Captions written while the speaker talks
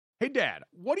Hey, Dad,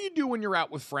 what do you do when you're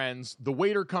out with friends? The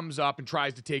waiter comes up and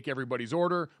tries to take everybody's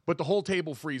order, but the whole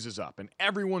table freezes up and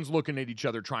everyone's looking at each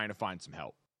other trying to find some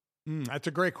help. That's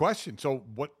a great question. So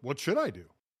what should I do?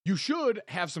 You should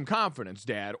have some confidence,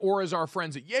 Dad, or as our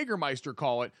friends at Jägermeister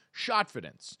call it,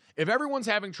 shotfidence. If everyone's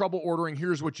having trouble ordering,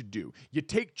 here's what you do. You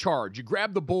take charge, you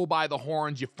grab the bull by the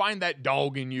horns, you find that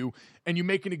dog in you, and you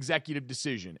make an executive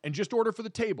decision. And just order for the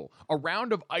table a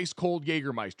round of ice-cold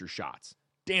Jägermeister shots.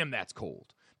 Damn, that's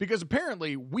cold. Because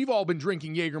apparently, we've all been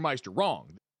drinking Jägermeister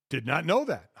wrong. Did not know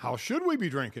that. How should we be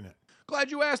drinking it? Glad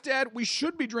you asked, Dad. We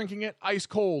should be drinking it ice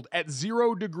cold at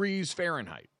 0 degrees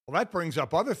Fahrenheit. Well, that brings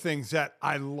up other things that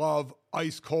I love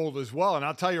ice cold as well. And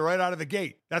I'll tell you right out of the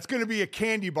gate, that's going to be a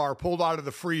candy bar pulled out of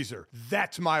the freezer.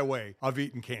 That's my way of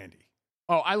eating candy.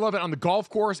 Oh, I love it. On the golf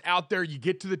course out there, you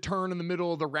get to the turn in the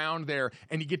middle of the round there,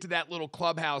 and you get to that little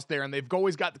clubhouse there, and they've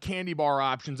always got the candy bar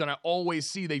options, and I always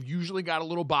see they've usually got a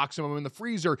little box of them in the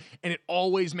freezer, and it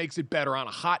always makes it better on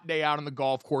a hot day out on the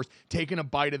golf course, taking a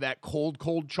bite of that cold,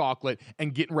 cold chocolate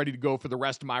and getting ready to go for the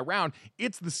rest of my round.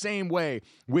 It's the same way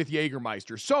with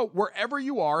Jägermeister. So wherever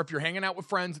you are, if you're hanging out with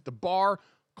friends at the bar,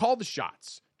 call the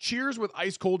shots. Cheers with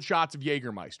ice-cold shots of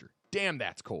Jägermeister. Damn,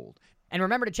 that's cold. And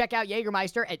remember to check out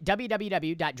Jägermeister at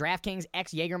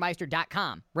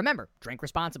www.draftkingsxjagermeister.com. Remember, drink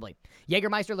responsibly.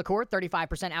 Jägermeister liqueur,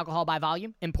 35% alcohol by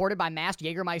volume, imported by Mast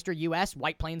Jägermeister US,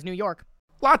 White Plains, New York.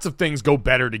 Lots of things go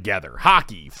better together.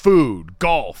 Hockey, food,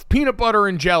 golf, peanut butter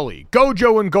and jelly,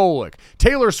 Gojo and Golic,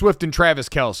 Taylor Swift and Travis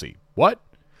Kelce. What?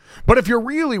 But if you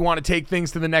really want to take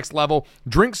things to the next level,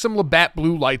 drink some Labatt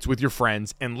Blue Lights with your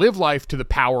friends and live life to the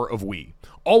power of we.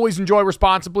 Always enjoy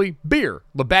responsibly. Beer,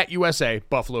 Labatt USA,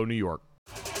 Buffalo, New York.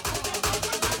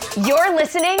 You're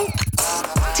listening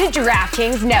to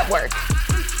DraftKings Network.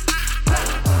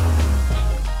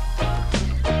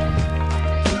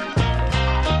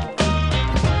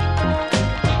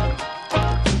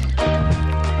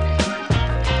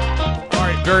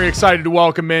 Very excited to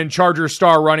welcome in Charger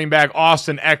star running back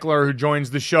Austin Ekeler, who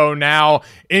joins the show now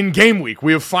in game week.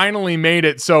 We have finally made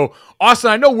it. So,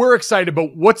 Austin, I know we're excited,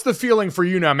 but what's the feeling for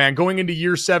you now, man, going into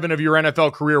year 7 of your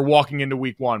NFL career, walking into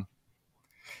week 1?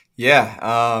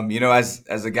 Yeah,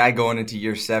 as a guy going into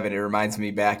year 7, it reminds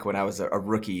me back when I was a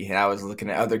rookie and I was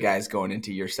looking at other guys going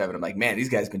into year 7. I'm like, man, these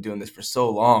guys have been doing this for so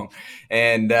long.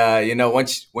 And,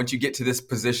 once you get to this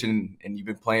position and you've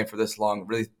been playing for this long,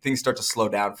 really things start to slow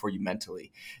down for you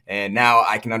mentally. And now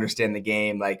I can understand the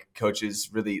game. Like coaches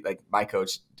really, like my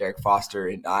coach, Derek Foster,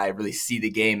 and I really see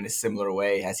the game in a similar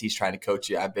way as he's trying to coach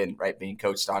you. I've been being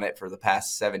coached on it for the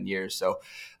past 7 years. So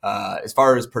as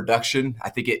far as production, I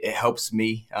think it helps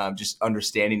me just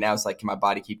understanding now. It's like, can my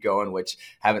body keep going, which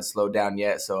haven't slowed down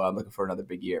yet. So I'm looking for another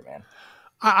big year, man.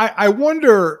 I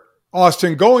wonder,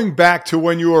 Austin, going back to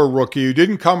when you were a rookie, you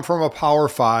didn't come from a Power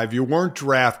 5, you weren't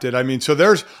drafted. I mean, so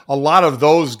there's a lot of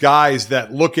those guys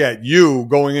that look at you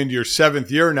going into your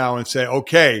 7th year now and say,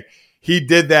 okay, he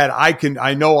did that.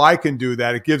 I know I can do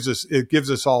that. It gives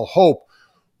us all hope.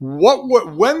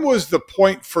 When was the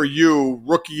point for you,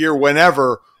 rookie year,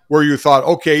 whenever, where you thought,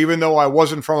 okay, even though I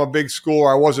wasn't from a big school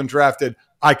or I wasn't drafted,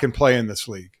 I can play in this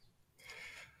league?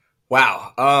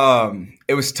 Wow.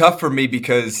 It was tough for me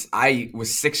because I was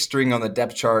 6th string on the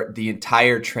depth chart the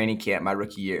entire training camp my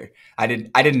rookie year. I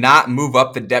did not move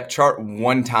up the depth chart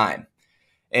one time.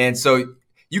 And so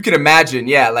you can imagine,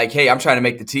 like, hey, I'm trying to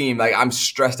make the team. Like, I'm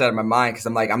stressed out of my mind because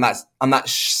I'm like, I'm not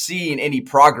seeing any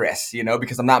progress,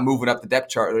 because I'm not moving up the depth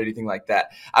chart or anything like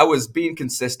that. I was being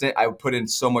consistent. I would put in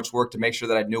so much work to make sure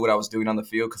that I knew what I was doing on the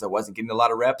field because I wasn't getting a lot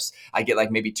of reps. I get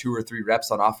like maybe 2 or 3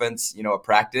 reps on offense, a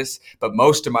practice, but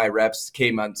most of my reps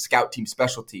came on scout team,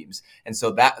 special teams. And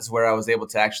so that's where I was able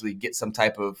to actually get some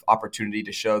type of opportunity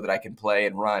to show that I can play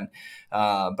and run.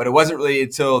 But it wasn't really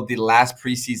until the last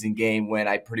preseason game when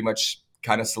I pretty much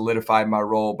kind of solidified my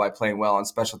role by playing well on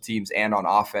special teams and on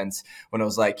offense when I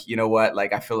was like, you know what,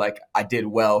 like I feel like I did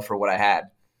well for what I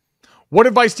had. What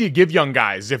advice do you give young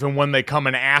guys if and when they come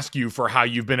and ask you for how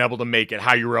you've been able to make it,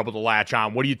 how you were able to latch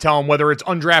on? What do you tell them, whether it's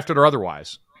undrafted or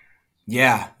otherwise?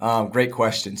 Yeah, great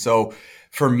question. So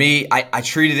for me, I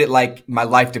treated it like my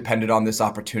life depended on this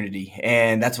opportunity.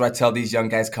 And that's what I tell these young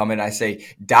guys coming. I say,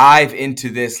 dive into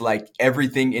this like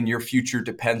everything in your future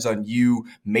depends on you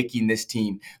making this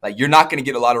team. Like you're not going to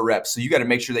get a lot of reps. So you got to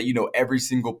make sure that you know every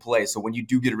single play. So when you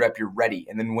do get a rep, you're ready.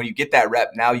 And then when you get that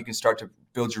rep, now you can start to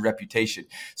build your reputation.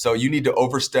 So you need to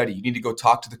overstudy. You need to go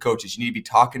talk to the coaches. You need to be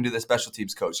talking to the special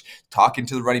teams coach, talking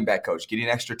to the running back coach, getting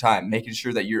extra time, making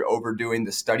sure that you're overdoing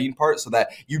the studying part so that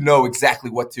you know exactly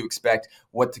what to expect,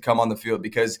 what to come on the field.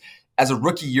 Because as a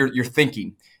rookie, you're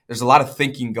thinking. there's a lot of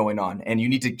thinking going on, and you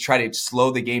need to try to slow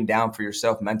the game down for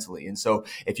yourself mentally. And so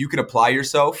if you can apply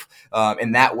yourself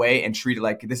in that way and treat it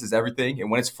like this is everything, and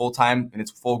when it's full time and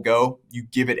it's full go, you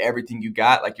give it everything you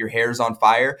got, like your hair's on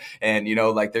fire and,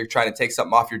 like they're trying to take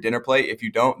something off your dinner plate. If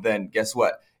you don't, then guess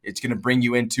what? It's going to bring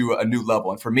you into a new level.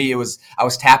 And for me, I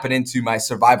was tapping into my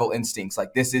survival instincts.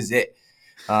 Like, this is it.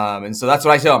 And so that's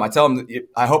what I tell them. I tell them,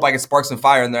 I hope I can spark some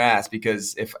fire in their ass,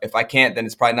 because if I can't, then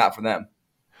it's probably not for them.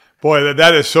 Boy,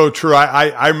 that is so true.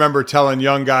 I remember telling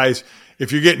young guys,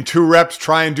 if you're getting 2 reps,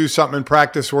 try and do something in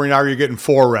practice where now you're getting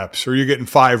 4 reps or you're getting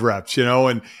 5 reps,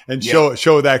 and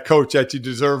show that coach that you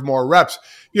deserve more reps.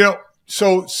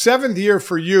 So 7th year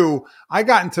for you, I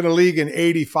got into the league in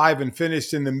 85 and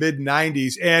finished in the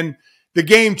mid-90s. And the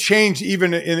game changed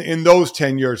even in those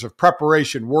 10 years of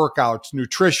preparation, workouts,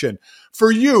 nutrition.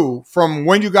 For you, from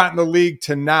when you got in the league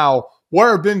to now, what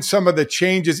have been some of the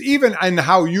changes, even in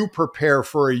how you prepare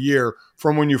for a year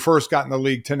from when you first got in the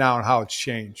league to now, and how it's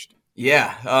changed?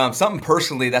 Yeah. Something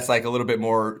personally that's like a little bit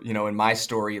more, in my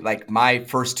story. Like my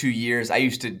first 2 years, I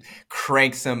used to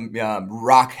crank some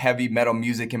rock heavy metal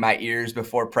music in my ears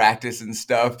before practice and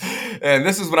stuff. And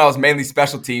this is when I was mainly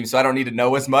special teams, so I don't need to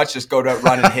know as much. Just go to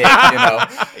run and hit,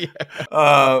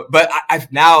 Yeah. But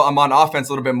now I'm on offense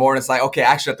a little bit more, and it's like, okay,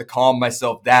 I actually have to calm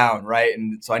myself down, right?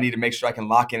 And so I need to make sure I can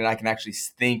lock in and I can actually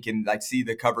think and like see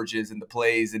the coverages and the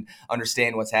plays and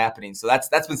understand what's happening. So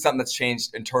that's been something that's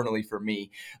changed internally for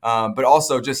me. But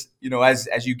also just,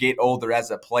 as you get older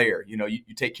as a player,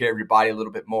 you take care of your body a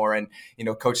little bit more. And,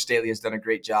 Coach Staley has done a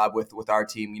great job with our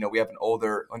team. We have an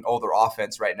older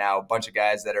offense right now, a bunch of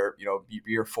guys that are,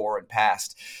 year 4 and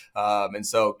past. And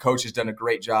so Coach has done a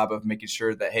great job of making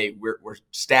sure that, hey, we're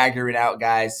staggering out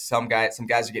guys. Some guys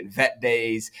are getting vet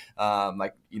days,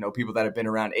 people that have been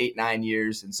around 8-9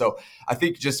 years. And so I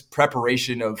think just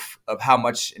preparation of how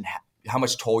much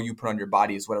toll you put on your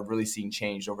body is what I've really seen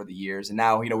change over the years. And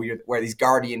now, we wear these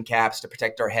Guardian caps to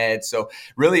protect our heads. So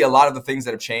really a lot of the things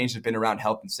that have changed have been around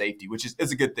health and safety, which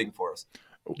is a good thing for us.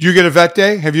 Do you get a vet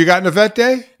day? Have you gotten a vet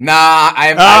day? Nah, I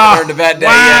haven't earned a vet day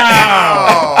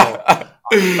yet.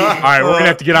 All right, we're going to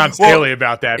have to get on Staley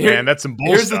about that, man. That's some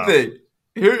bullshit. Here's the thing.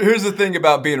 Here's the thing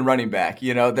about being a running back.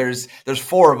 There's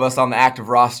 4 of us on the active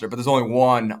roster, but there's only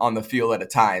 1 on the field at a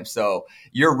time. So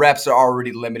your reps are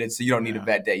already limited, so you don't need a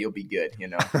vet day. You'll be good,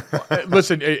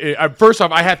 Listen, first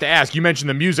off, I have to ask, you mentioned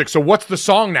the music. So what's the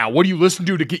song now? What do you listen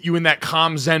to get you in that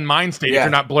calm Zen mind state if you're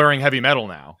not blaring heavy metal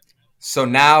now? So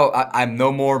now I'm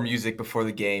no more music before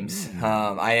the games.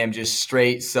 I am just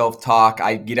straight self-talk.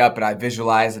 I get up and I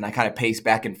visualize and I kind of pace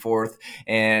back and forth,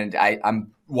 and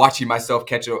I'm watching myself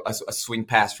catch a swing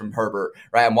pass from Herbert,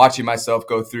 right? I'm watching myself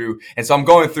go through. And so I'm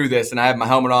going through this, and I have my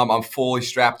helmet on. I'm fully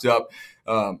strapped up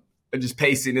and just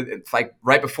pacing. It's like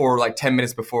right before, like 10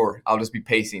 minutes before, I'll just be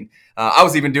pacing. I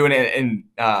was even doing it in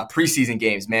preseason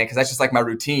games, man, because that's just like my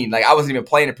routine. Like I wasn't even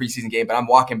playing a preseason game, but I'm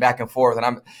walking back and forth,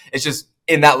 and it's just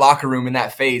in that locker room, in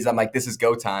that phase, I'm like, this is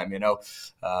go time, So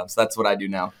that's what I do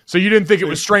now. So you didn't think it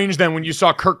was strange then when you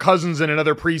saw Kirk Cousins in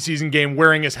another preseason game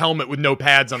wearing his helmet with no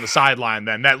pads on the sideline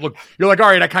then? You're like, all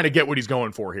right, I kind of get what he's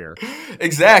going for here.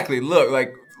 Exactly. Look,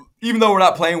 like, even though we're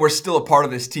not playing, we're still a part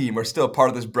of this team. We're still a part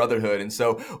of this brotherhood. And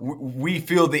so we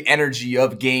feel the energy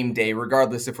of game day,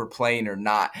 regardless if we're playing or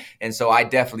not. And so I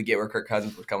definitely get where Kirk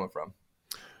Cousins was coming from.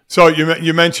 So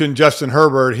you mentioned Justin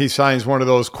Herbert. He signs one of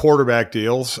those quarterback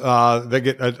deals. They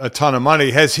get a ton of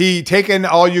money. Has he taken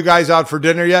all you guys out for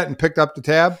dinner yet and picked up the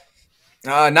tab?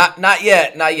 Not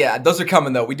yet. Those are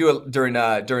coming though. We do it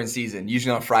during season.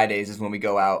 Usually on Fridays is when we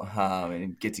go out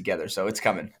and get together. So it's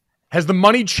coming. Has the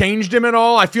money changed him at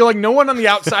all? I feel like no one on the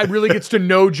outside really gets to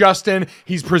know Justin.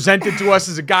 He's presented to us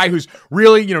as a guy who's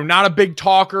really, not a big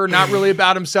talker, not really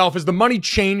about himself. Has the money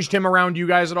changed him around you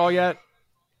guys at all yet?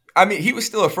 I mean, he was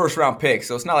still a first-round pick,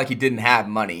 so it's not like he didn't have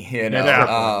money,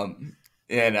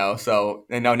 So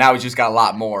now he's just got a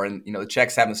lot more, and the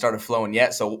checks haven't started flowing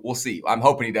yet. So we'll see. I'm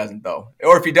hoping he doesn't, though,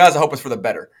 or if he does, I hope it's for the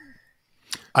better.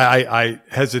 I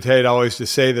hesitate always to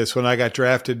say this. When I got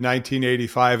drafted in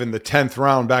 1985 in the 10th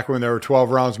round, back when there were 12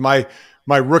 rounds, my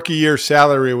rookie year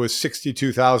salary was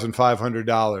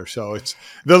 $62,500. So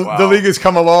the league has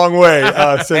come a long way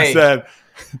since then.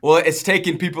 Well, it's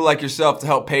taken people like yourself to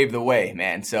help pave the way,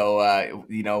 man. So,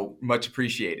 much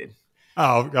appreciated.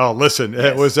 Oh, listen, yes.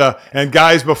 It was, and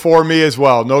guys before me as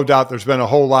well. No doubt there's been a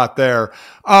whole lot there.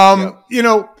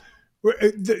 Yep.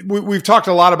 We've talked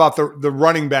a lot about the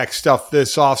running back stuff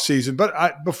this offseason,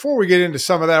 but before we get into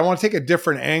some of that, I want to take a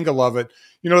different angle of it.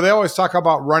 They always talk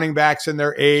about running backs and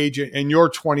their age, and you're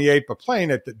 28, but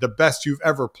playing at the best you've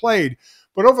ever played.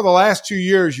 But over the last 2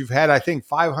 years, you've had, I think,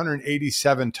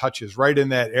 587 touches right in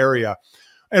that area.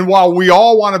 And while we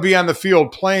all want to be on the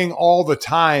field playing all the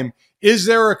time, is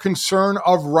there a concern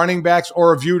of running backs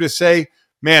or a view to say,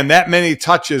 man, that many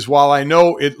touches, while I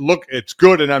know it's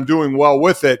good and I'm doing well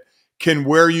with it, can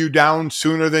wear you down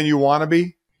sooner than you want to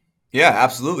be? Yeah,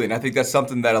 absolutely. And I think that's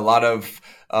something that a lot of,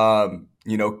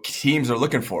 teams are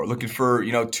looking for,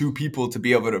 two people to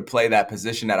be able to play that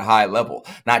position at a high level,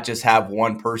 not just have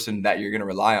one person that you're going to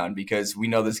rely on, because we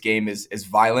know this game is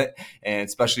violent. And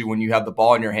especially when you have the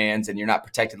ball in your hands and you're not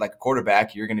protected like a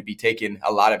quarterback, you're going to be taking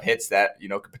a lot of hits that,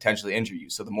 could potentially injure you.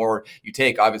 So the more you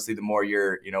take, obviously, the more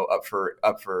you're, up for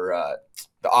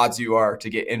the odds you are to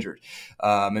get injured.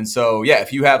 And so, yeah,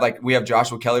 if you have, we have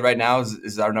Joshua Kelly right now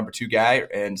is our number 2 guy.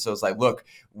 And so it's like, look,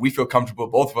 we feel comfortable,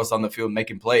 both of us on the field,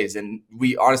 making plays, and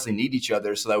we honestly need each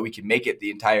other so that we can make it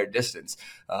the entire distance.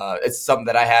 It's something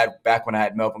that I had back when I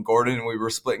had Melvin Gordon and we were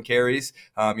splitting carries,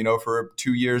 for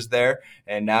 2 years there.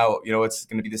 And now, it's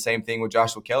going to be the same thing with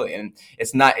Joshua Kelly. And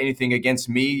it's not anything against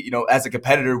me. As a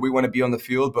competitor, we want to be on the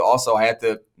field, but also I have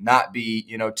to not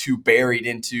be, too buried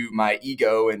into my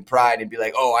ego and pride and be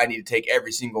like, oh, I need to take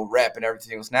every single rep and every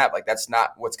single snap. Like, that's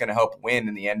not what's going to help win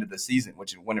in the end of the season,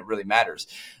 which is when it really matters.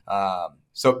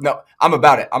 So no, I'm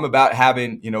about it. I'm about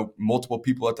having, multiple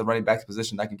people at the running back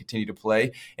position that can continue to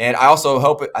play. And I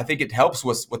also I think it helps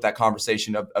with that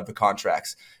conversation of the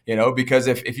contracts, because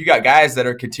if you got guys that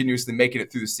are continuously making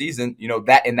it through the season,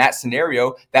 that in that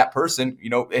scenario, that person,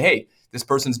 hey, this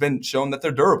person's been shown that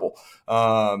they're durable,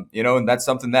 and that's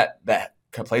something that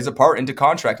plays a part into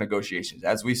contract negotiations,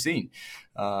 as we've seen.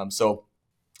 So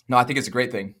no, I think it's a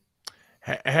great thing.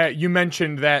 You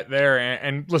mentioned that there,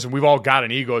 and listen, we've all got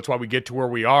an ego. It's why we get to where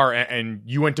we are, and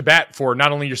you went to bat for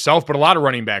not only yourself, but a lot of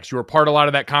running backs. You were part of a lot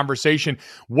of that conversation.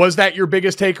 Was that your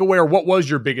biggest takeaway, or what was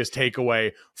your biggest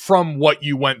takeaway from what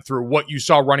you went through, what you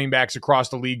saw running backs across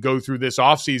the league go through this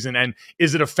offseason, and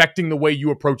is it affecting the way you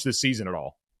approach this season at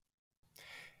all?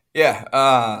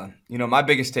 Yeah, my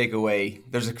biggest takeaway,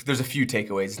 there's a few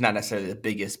takeaways. It's not necessarily the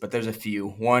biggest, but there's a few.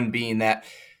 One being that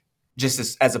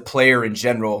just as a player in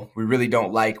general, we really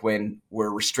don't like when we're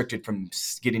restricted from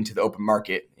getting to the open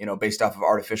market, based off of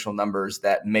artificial numbers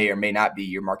that may or may not be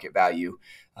your market value.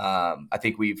 I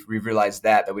think we've realized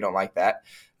that we don't like that,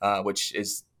 which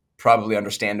is probably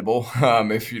understandable.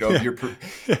 If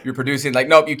you're producing like,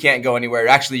 nope, you can't go anywhere.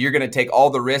 Actually, you're going to take all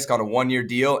the risk on a 1-year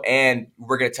deal, and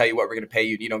we're going to tell you what we're going to pay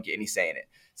you, and you don't get any say in it.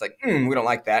 It's like, we don't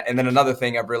like that. And then another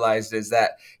thing I've realized is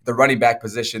that the running back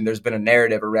position, there's been a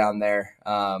narrative around there.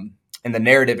 And the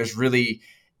narrative is really,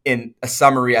 in a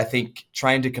summary, I think,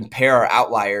 trying to compare our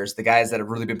outliers, the guys that have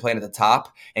really been playing at the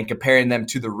top, and comparing them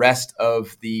to the rest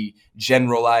of the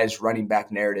generalized running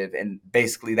back narrative. And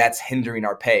basically that's hindering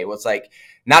our pay. Well, it's like,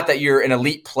 not that you're an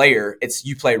elite player, it's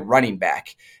you play running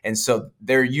back. And so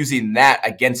they're using that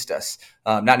against us,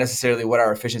 not necessarily what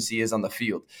our efficiency is on the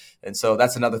field. And so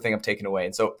that's another thing I'm taking away.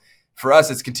 And so for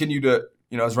us, it's continue to,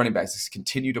 as running backs, it's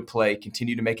continue to play,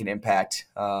 continue to make an impact.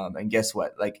 And guess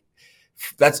what? Like,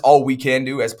 that's all we can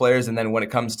do as players. And then when it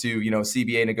comes to,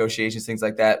 CBA negotiations, things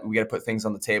like that, we got to put things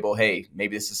on the table. Hey,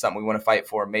 maybe this is something we want to fight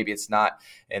for. Maybe it's not.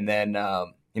 And then,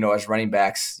 as running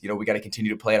backs, we got to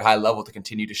continue to play at a high level to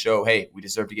continue to show, hey, we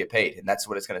deserve to get paid. And that's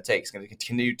what it's going to take. It's going to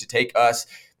continue to take us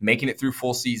making it through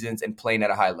full seasons and playing at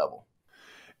a high level.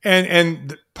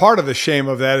 And part of the shame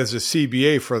of that is the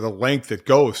CBA, for the length it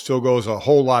goes, still goes a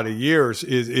whole lot of years,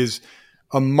 is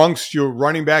amongst your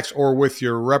running backs or with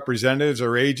your representatives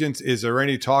or agents. Is there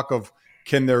any talk of,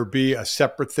 can there be a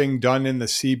separate thing done in the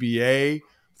CBA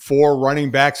for running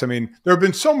backs? I mean, there have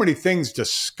been so many things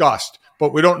discussed,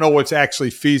 but we don't know what's actually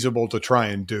feasible to try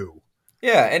and do.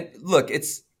 Yeah. And look,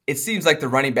 it seems like the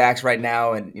running backs right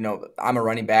now, and, I'm a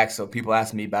running back, so people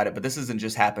ask me about it, but this doesn't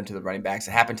just happen to the running backs.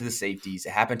 It happened to the safeties.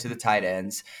 It happened to the tight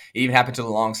ends. It even happened to the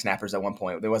long snappers at one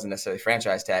point. There wasn't necessarily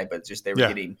franchise tag, but just they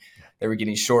were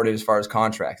getting shorted as far as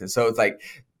contracts. And so it's like,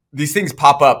 these things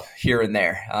pop up here and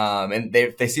there, and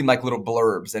they seem like little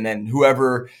blurbs. And then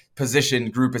whoever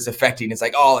position group is affecting, it's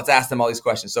like, oh, let's ask them all these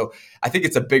questions. So I think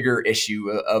it's a bigger issue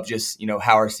of just,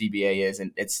 how our CBA is.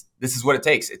 And this is what it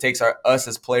takes. It takes us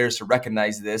as players to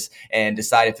recognize this and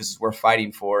decide if this is worth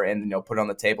fighting for, and, put it on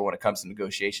the table when it comes to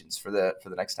negotiations for the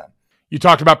next time. You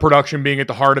talked about production being at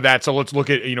the heart of that, so let's look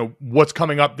at what's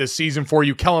coming up this season for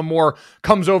you. Kellen Moore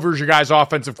comes over as your guys'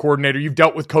 offensive coordinator. You've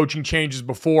dealt with coaching changes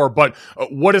before, but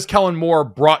what has Kellen Moore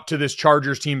brought to this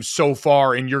Chargers team so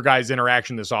far in your guys'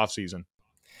 interaction this offseason?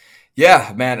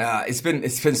 Yeah, man, it's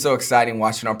been so exciting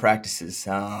watching our practices,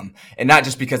 and not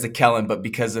just because of Kellen, but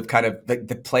because of kind of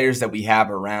the players that we have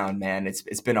around. Man,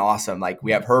 it's been awesome. Like,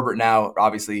 we have Herbert now.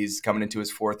 Obviously, he's coming into his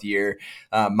 4th year.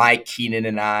 Mike, Keenan,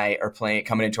 and I are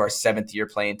coming into our 7th year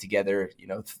playing together.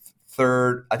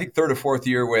 third or fourth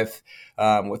year with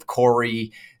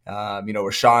Corey.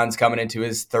 Rashawn's coming into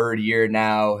his third year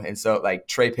now. And so like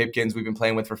Trey Pipkins, we've been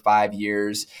playing with for 5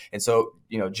 years. And so,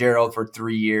 Gerald for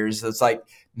 3 years. So it's like,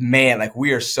 man, like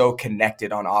we are so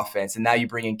connected on offense. And now you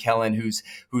bring in Kellen, who's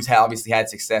obviously had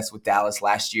success with Dallas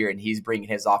last year, and he's bringing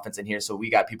his offense in here. So we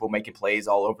got people making plays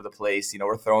all over the place.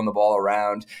 We're throwing the ball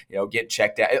around, getting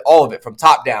checked out, all of it from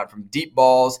top down, from deep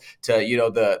balls to,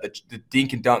 the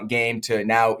dink and dunk game to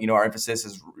now, our emphasis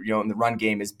is, in the run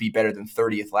game is be better than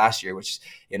 30th last year, which,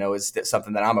 is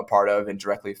something that I'm a part of and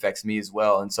directly affects me as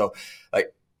well. And so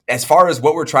like, as far as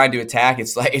what we're trying to attack,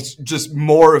 it's just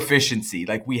more efficiency.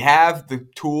 Like we have the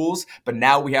tools, but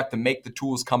now we have to make the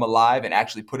tools come alive and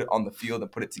actually put it on the field and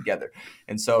put it together.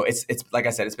 And so it's like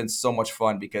I said, it's been so much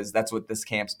fun because that's what this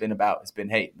camp's been about. It's been,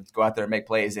 hey, let's go out there and make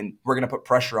plays, and we're going to put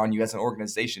pressure on you as an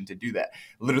organization to do that.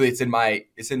 Literally, it's in my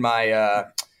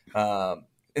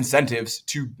incentives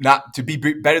to be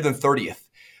better than 30th.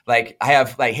 Like I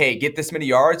have like, hey, get this many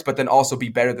yards, but then also be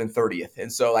better than 30th.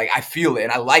 And so like, I feel it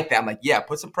and I like that. I'm like, yeah,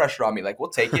 put some pressure on me. Like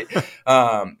we'll take it.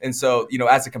 And so,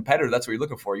 as a competitor, that's what you're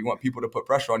looking for. You want people to put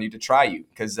pressure on you to try you.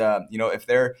 Cause if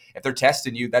they're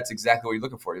testing you, that's exactly what you're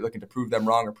looking for. You're looking to prove them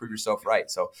wrong or prove yourself right.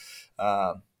 So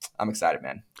I'm excited,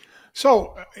 man.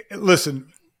 So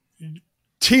listen,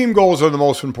 team goals are the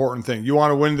most important thing. You want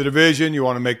to win the division. You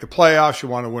want to make the playoffs. You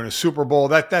want to win a Super Bowl.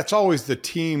 That's always the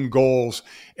team goals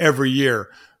every year.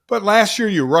 But last year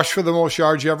you rushed for the most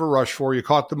yards you ever rushed for. You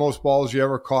caught the most balls you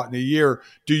ever caught in a year.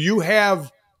 Do you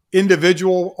have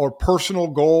individual or personal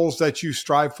goals that you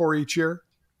strive for each year?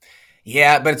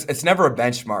 Yeah, but it's never a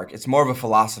benchmark. It's more of a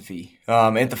philosophy.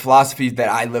 And the philosophy that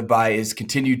I live by is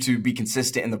continue to be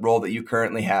consistent in the role that you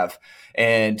currently have.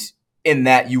 And in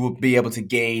that you will be able to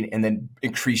gain and then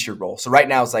increase your role. So right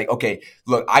now it's like, okay,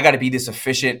 look, I got to be this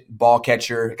efficient ball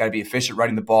catcher. I got to be efficient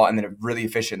running the ball and then really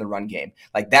efficient in the run game.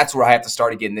 Like that's where I have to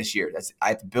start again this year. I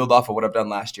have to build off of what I've done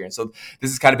last year. And so this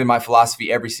has kind of been my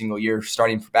philosophy every single year,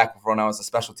 starting back when I was a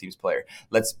special teams player.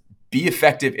 Let's be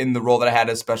effective in the role that I had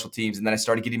as special teams. And then I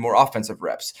started getting more offensive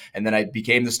reps. And then I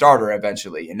became the starter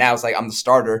eventually. And now it's like, I'm the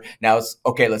starter. Now it's,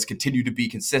 okay, let's continue to be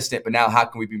consistent. But now how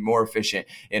can we be more efficient?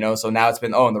 So now it's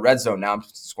been, in the red zone, now I'm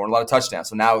scoring a lot of touchdowns.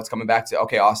 So now it's coming back to,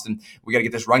 okay, Austin, we got to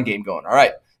get this run game going. All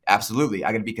right. Absolutely.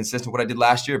 I got to be consistent with what I did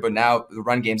last year, but now the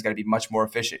run game's got to be much more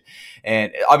efficient.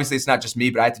 And obviously it's not just me,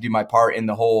 but I have to do my part in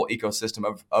the whole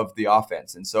ecosystem of the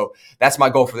offense. And so that's my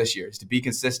goal for this year, is to be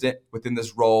consistent within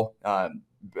this role,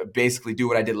 basically do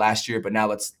what I did last year, but now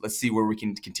let's see where we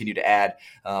can continue to add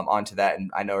onto that. And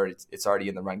I know it's already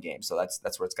in the run game, so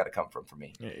that's where it's got to come from for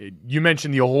me. You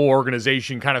mentioned the whole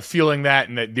organization kind of feeling that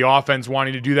and the offense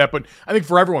wanting to do that, but I think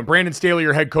for everyone, Brandon Staley,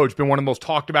 your head coach, been one of the most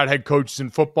talked about head coaches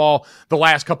in football the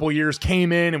last couple of years.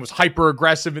 Came in and was hyper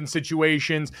aggressive in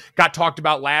situations. Got talked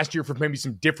about last year for maybe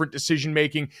some different decision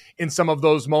making in some of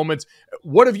those moments.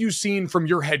 What have you seen from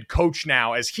your head coach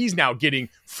now as he's now getting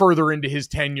further into his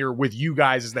tenure with you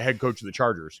guys as the head coach of the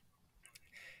Chargers?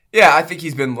 Yeah, I think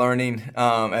he's been learning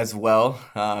as well.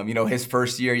 His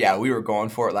first year, we were going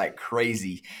for it like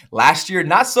crazy. Last year,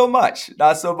 not so much.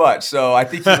 So I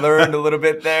think he learned a little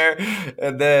bit there.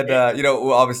 And then,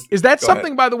 obviously. Is that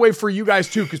something, by the way, for you guys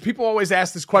too? Because people always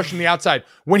ask this question on the outside.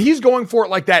 When he's going for it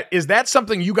like that, is that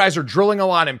something you guys are drilling a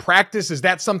lot in practice? Is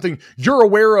that something you're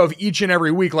aware of each and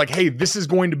every week? Like, hey, this is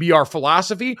going to be our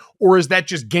philosophy? Or is that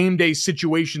just game day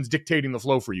situations dictating the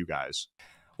flow for you guys?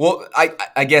 Well,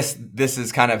 I guess this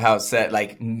is kind of how it's set.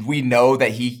 Like, we know that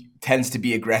he tends to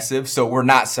be aggressive, so we're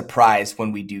not surprised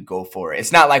when we do go for it.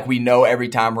 It's not like we know every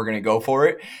time we're going to go for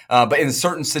it. But in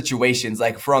certain situations,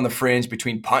 like if we're on the fringe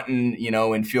between punting,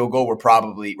 and field goal, we're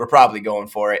probably going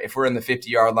for it. If we're in the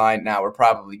 50-yard line, now we're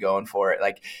probably going for it.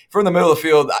 Like if we're in the middle of the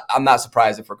field, I'm not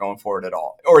surprised if we're going for it at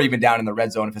all, or even down in the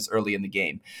red zone if it's early in the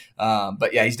game.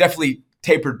 But yeah, he's definitely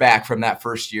tapered back from that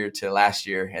first year to last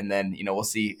year. And then, we'll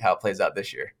see how it plays out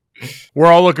this year. We're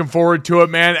all looking forward to it,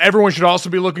 man. Everyone should also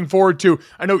be looking forward to,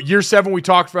 I know year 7 we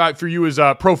talked about for you as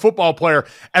a pro football player.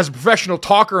 As a professional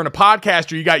talker and a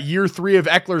podcaster, you got year 3 of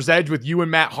Ekeler's Edge with you and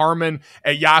Matt Harmon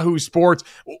at Yahoo Sports.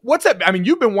 What's that? I mean,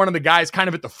 you've been one of the guys kind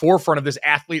of at the forefront of this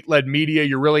athlete-led media.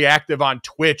 You're really active on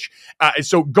Twitch.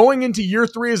 So going into year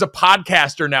 3 as a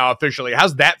podcaster now officially,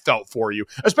 how's that felt for you?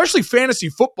 Especially fantasy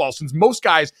football, since most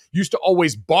guys used to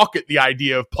always balk at the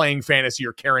idea of playing fantasy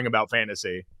or caring about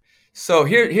fantasy. So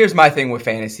here's my thing with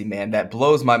fantasy, man, that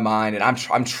blows my mind, and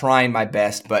I'm trying my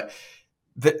best, but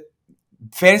the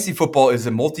fantasy football is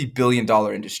a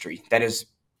multi-billion-dollar industry that is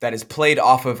played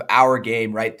off of our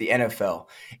game, right? The NFL,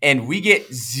 and we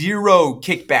get zero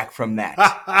kickback from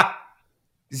that,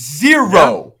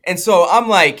 zero. Yeah. And so I'm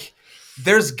like,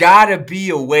 there's got to be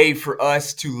a way for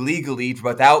us to legally,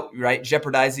 without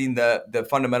jeopardizing the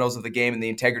fundamentals of the game and the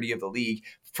integrity of the league,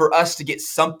 for us to get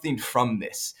something from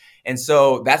this. And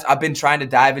so I've been trying to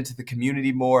dive into the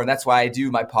community more. And that's why I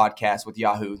do my podcast with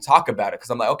Yahoo and talk about it.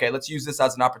 Cause I'm like, okay, let's use this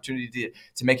as an opportunity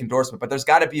to make endorsement, but there's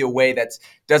gotta be a way that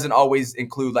doesn't always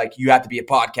include like, you have to be a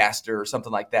podcaster or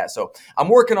something like that. So I'm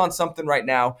working on something right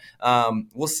now.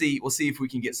 We'll see if we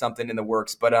can get something in the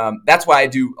works, but that's why I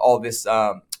do all this,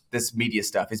 this media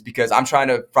stuff, is because I'm trying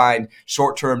to find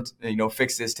short-term,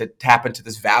 fixes to tap into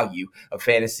this value of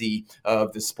fantasy,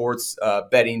 of the sports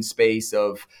betting space,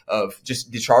 of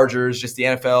just the Chargers, just the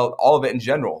NFL, all of it in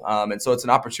general. And so it's an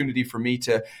opportunity for me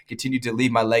to continue to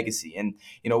leave my legacy. And,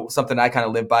 something I kind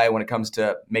of live by when it comes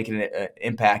to making an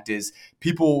impact is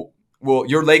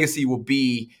your legacy will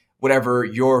be whatever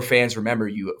your fans remember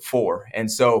you for. And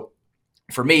so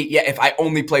for me, if I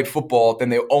only played football, then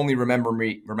they'll only remember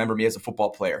me as a football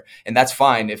player. And that's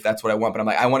fine if that's what I want. But I'm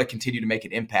like, I want to continue to make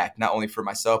an impact, not only for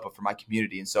myself, but for my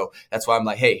community. And so that's why I'm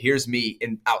like, hey, here's me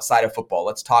outside of football.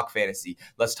 Let's talk fantasy.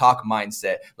 Let's talk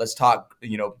mindset. Let's talk,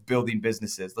 building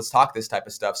businesses. Let's talk this type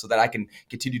of stuff so that I can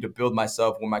continue to build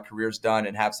myself when my career's done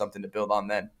and have something to build on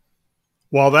then.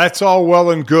 Well, that's all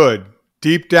well and good.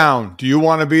 Deep down, do you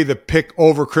want to be the pick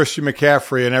over Christian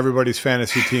McCaffrey and everybody's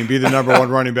fantasy team, be the number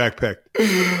one running back pick?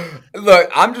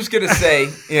 Look, I'm just going to say,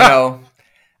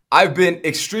 I've been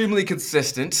extremely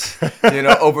consistent,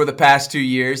 over the past 2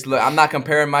 years. Look, I'm not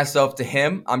comparing myself to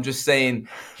him. I'm just saying,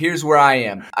 here's where I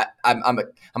am. I'm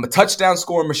a touchdown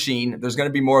scoring machine. There's going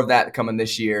to be more of that coming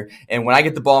this year. And when I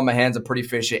get the ball in my hands, I'm pretty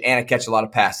efficient and I catch a lot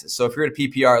of passes. So if you're in a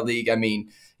PPR league,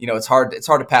 it's hard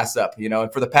to pass up,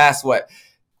 and for the past,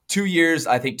 2 years,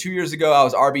 I think 2 years ago, I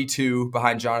was RB2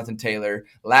 behind Jonathan Taylor.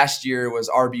 Last year was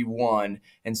RB1.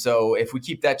 And so if we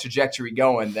keep that trajectory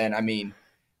going, then,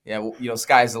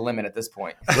 sky's the limit at this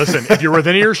point. Listen, if you're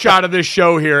within earshot of this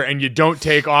show here and you don't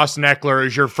take Austin Ekeler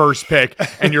as your first pick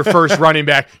and your first running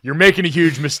back, you're making a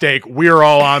huge mistake. We're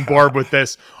all on board with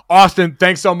this. Austin,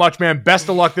 thanks so much, man. Best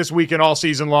of luck this weekend all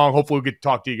season long. Hopefully we'll get to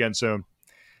talk to you again soon.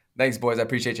 Thanks, boys. I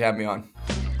appreciate you having me on.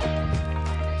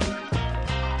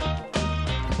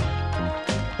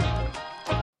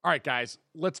 All right, guys,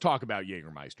 let's talk about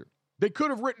Jägermeister. They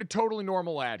could have written a totally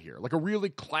normal ad here, like a really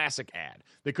classic ad.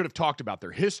 They could have talked about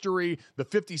their history, the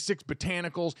 56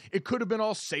 botanicals. It could have been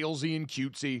all salesy and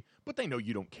cutesy, but they know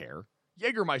you don't care.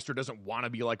 Jägermeister doesn't want to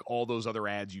be like all those other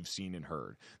ads you've seen and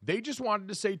heard. They just wanted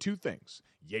to say two things.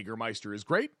 Jägermeister is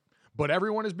great, but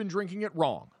everyone has been drinking it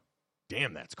wrong.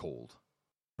 Damn, that's cold.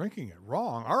 Drinking it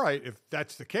wrong? All right, if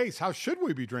that's the case, how should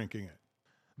we be drinking it?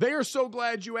 They are so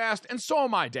glad you asked, and so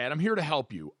am I, Dad. I'm here to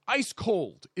help you. Ice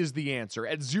cold is the answer,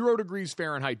 at 0 degrees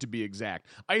Fahrenheit to be exact.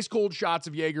 Ice cold shots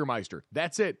of Jägermeister.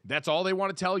 That's it. That's all they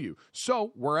want to tell you.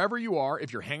 So, wherever you are,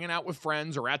 if you're hanging out with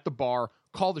friends or at the bar,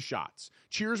 call the shots.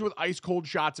 Cheers with ice cold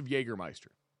shots of Jägermeister.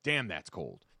 Damn, that's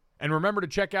cold. And remember to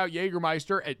check out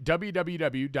Jägermeister at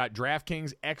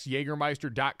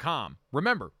www.draftkingsxjagermeister.com.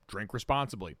 Remember, drink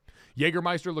responsibly.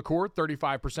 Jägermeister liqueur,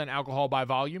 35% alcohol by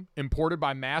volume, imported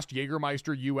by Mast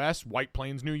Jägermeister US, White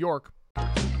Plains, New York.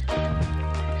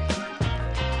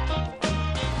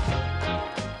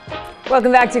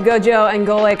 Welcome back to Gojo and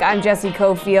Golic. I'm Jesse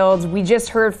Cofield. We just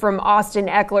heard from Austin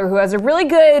Ekeler, who has a really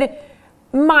good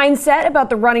mindset about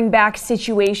the running back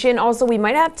situation. Also, we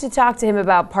might have to talk to him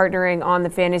about partnering on the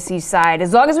fantasy side,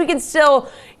 as long as we can still,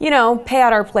 pay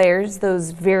out our players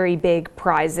those very big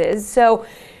prizes. So,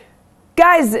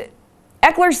 guys,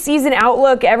 Ekeler's season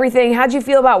outlook, everything, how'd you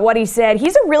feel about what he said?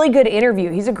 He's a really good interview.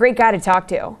 He's a great guy to talk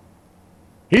to.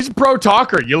 He's a pro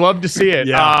talker. You love to see it.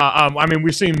 Yeah.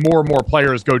 We've seen more and more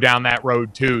players go down that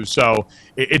road too. So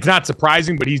it's not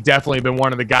surprising, but he's definitely been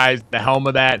one of the guys at the helm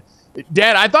of that.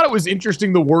 Dad, I thought it was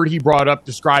interesting the word he brought up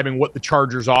describing what the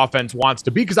Chargers offense wants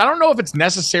to be, because I don't know if it's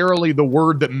necessarily the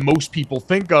word that most people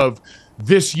think of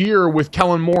this year with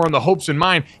Kellen Moore and the hopes in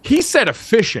mind. He said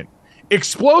efficient.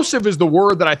 Explosive is the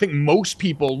word that I think most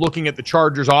people looking at the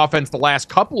Chargers offense the last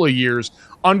couple of years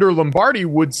under Lombardi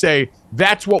would say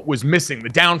that's what was missing, the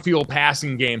downfield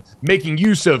passing game, making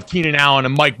use of Keenan Allen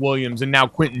and Mike Williams and now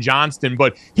Quentin Johnston.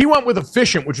 But he went with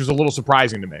efficient, which was a little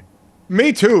surprising to me.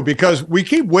 Me too, because we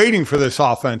keep waiting for this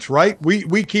offense, right?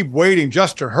 We keep waiting.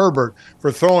 Justin Herbert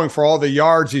for throwing for all the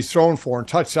yards he's thrown for and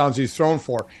touchdowns he's thrown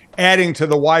for, adding to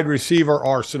the wide receiver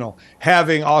arsenal,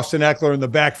 having Austin Ekeler in the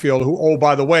backfield, who, oh,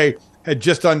 by the way, had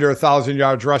just under 1,000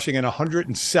 yards rushing and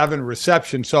 107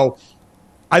 receptions. So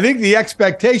I think the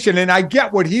expectation, and I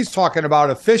get what he's talking about,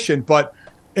 efficient, but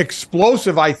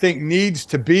explosive, I think, needs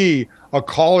to be a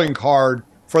calling card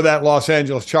for that Los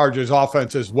Angeles Chargers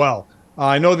offense as well.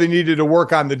 I know they needed to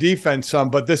work on the defense some,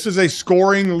 but this is a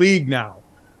scoring league now.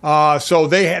 So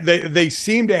they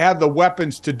seem to have the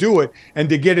weapons to do it and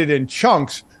to get it in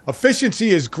chunks.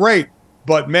 Efficiency is great,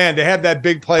 but man, to have that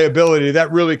big playability,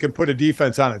 that really can put a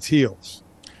defense on its heels.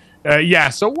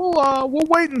 So we'll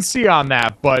wait and see on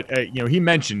that. But he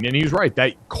mentioned, and he's right,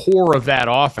 that core of that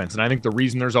offense, and I think the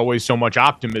reason there's always so much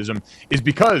optimism is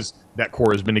because that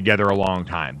core has been together a long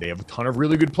time. They have a ton of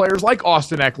really good players like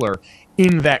Austin Ekeler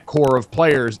in that core of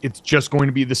players. It's just going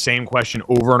to be the same question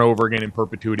over and over again in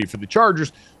perpetuity for the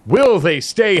Chargers. Will they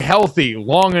stay healthy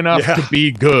long enough to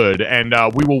be good? And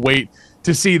we will wait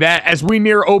to see that as we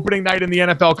near opening night in the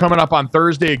NFL coming up on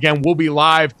Thursday. Again, we'll be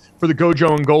live for the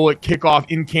Gojo and Golic kickoff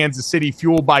in Kansas City,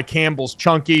 fueled by Campbell's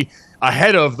Chunky.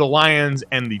 Ahead of the Lions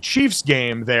and the Chiefs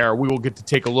game there, we will get to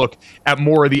take a look at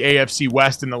more of the AFC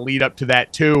West in the lead up to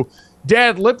that too.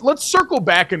 Dad, let's circle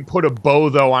back and put a bow,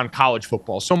 though, on college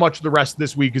football. So much of the rest of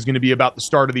this week is going to be about the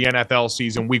start of the NFL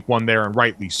season, week 1 there, and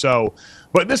rightly so.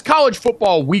 But this college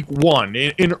football week 1,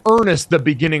 in earnest, the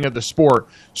beginning of the sport,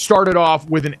 started off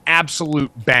with an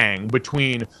absolute bang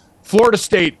between Florida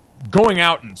State going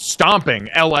out and stomping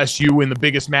LSU in the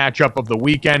biggest matchup of the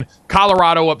weekend,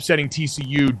 Colorado upsetting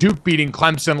TCU, Duke beating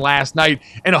Clemson last night,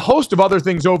 and a host of other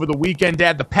things over the weekend.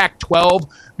 Dad, the Pac-12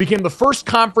 became the first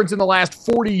conference in the last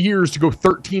 40 years to go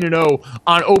 13-0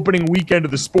 on opening weekend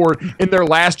of the sport in their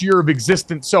last year of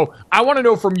existence. So I want to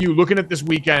know from you, looking at this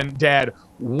weekend, Dad,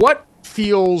 what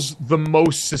feels the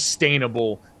most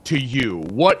sustainable to you?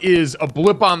 What is a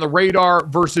blip on the radar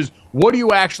versus what do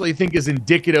you actually think is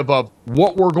indicative of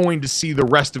what we're going to see the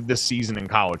rest of this season in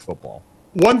college football?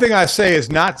 One thing I say is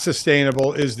not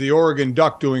sustainable is the Oregon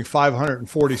Duck doing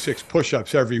 546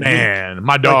 push-ups every week. Man,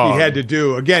 my dog. Like he had to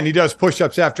do. Again, he does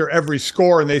push-ups after every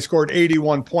score, and they scored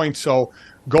 81 points. So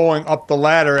going up the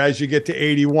ladder as you get to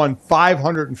 81,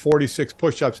 546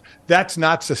 push-ups, that's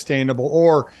not sustainable.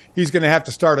 Or he's going to have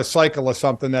to start a cycle of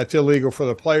something that's illegal for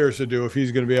the players to do if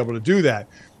he's going to be able to do that.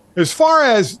 As far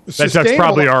as that's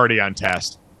probably already on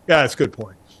test. Yeah, that's a good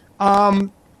point.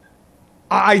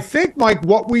 I think, Mike,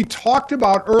 what we talked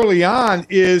about early on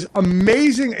is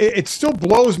amazing. It still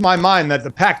blows my mind that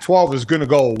the Pac-12 is going to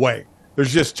go away.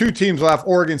 There's just 2 teams left,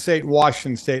 Oregon State and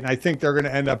Washington State, and I think they're going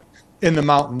to end up in the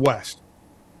Mountain West.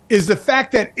 Is the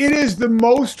fact that it is the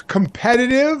most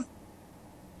competitive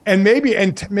and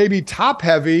maybe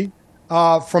top-heavy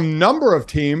from number of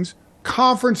teams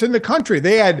conference in the country.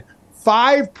 They had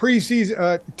 5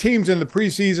 preseason teams in the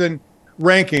preseason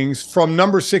rankings from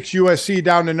number 6 USC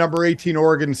down to number 18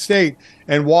 Oregon State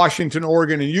and Washington,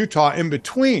 Oregon, and Utah in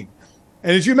between.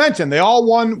 And as you mentioned, they all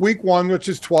won week 1, which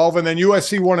is 12, and then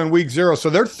USC won in week 0.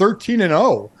 So they're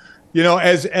 13-0,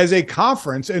 as a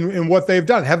conference in what they've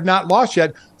done. Have not lost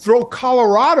yet. Throw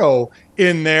Colorado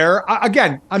in there.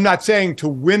 Again, I'm not saying to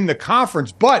win the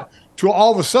conference, but to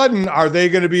all of a sudden, are they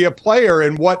going to be a player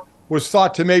in what was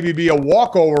thought to maybe be a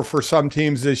walkover for some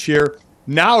teams this year?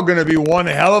 Now going to be one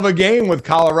hell of a game with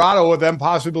Colorado, with them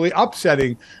possibly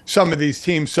upsetting some of these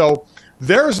teams. So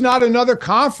there's not another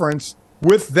conference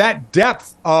with that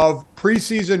depth of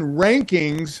preseason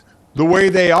rankings the way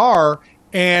they are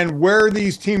and where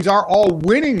these teams are all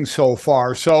winning so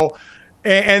far. So,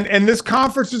 and this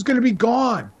conference is going to be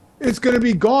gone. It's going to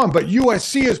be gone. But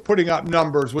USC is putting up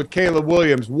numbers with Caleb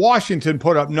Williams. Washington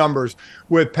put up numbers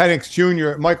with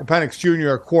Michael Penix Jr.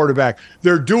 at quarterback.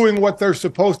 They're doing what they're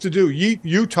supposed to do.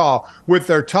 Utah, with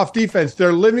their tough defense,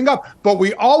 they're living up. But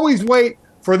we always wait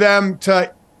for them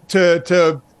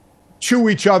to chew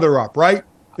each other up, right?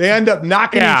 They end up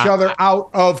knocking each other out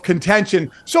of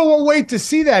contention. So we'll wait to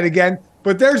see that again.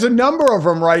 But there's a number of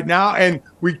them right now, and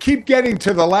we keep getting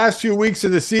to the last few weeks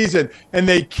of the season, and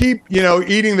they keep,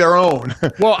 eating their own.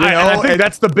 Well, I think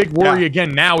that's the big worry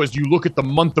again now as you look at the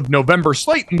month of November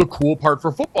slate, and the cool part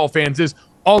for football fans is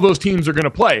all those teams are going to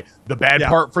play. The bad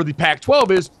part for the Pac-12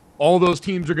 is all those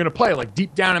teams are going to play, like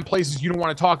deep down in places you don't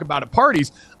want to talk about at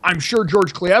parties. I'm sure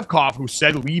George Kliavkoff, who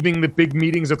said leaving the big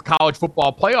meetings of college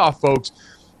football playoff folks,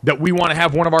 that we want to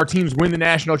have one of our teams win the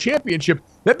national championship,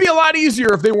 that'd be a lot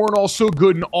easier if they weren't all so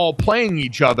good and all playing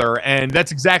each other, and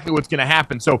that's exactly what's going to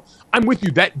happen. So I'm with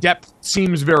you. That depth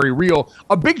seems very real.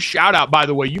 A big shout-out, by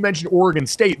the way, you mentioned Oregon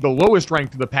State, the lowest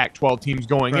ranked of the Pac-12 teams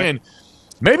going in.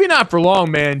 Maybe not for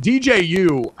long, man.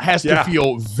 DJU has to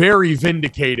feel very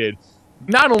vindicated.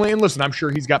 Not only, and listen, I'm sure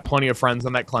he's got plenty of friends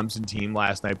on that Clemson team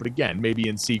last night, but again, maybe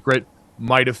in secret,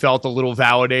 might have felt a little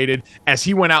validated as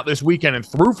he went out this weekend and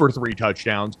threw for 3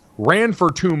 touchdowns, ran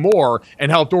for 2 more, and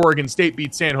helped Oregon State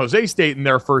beat San Jose State in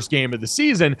their first game of the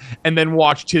season, and then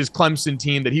watched his Clemson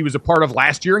team that he was a part of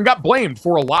last year and got blamed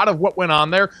for a lot of what went on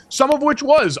there, some of which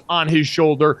was on his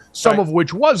shoulder, some of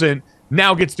which wasn't.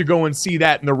 now gets to go and see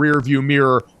that in the rearview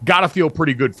mirror. Got to feel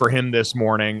pretty good for him this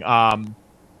morning.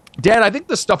 Dad, I think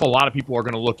the stuff a lot of people are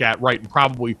going to look at, right, and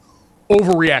probably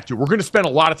overreact to. We're going to spend a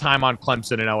lot of time on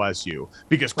Clemson and LSU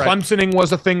because Clemsoning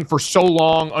was a thing for so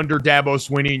long under Dabo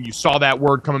Swinney, and you saw that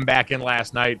word coming back in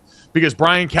last night because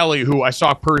Brian Kelly, who I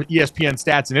saw per ESPN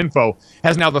stats and info,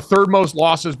 has now the third most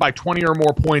losses by 20 or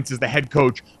more points as the head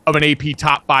coach of an AP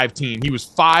top 5 team. He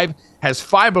has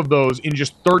 5 of those in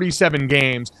just 37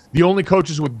 games. The only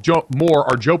coaches with more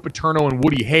are Joe Paterno and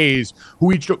Woody Hayes,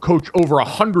 who each coach over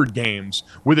 100 games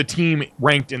with a team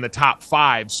ranked in the top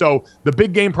 5. So the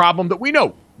big game problem that we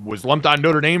know was lumped on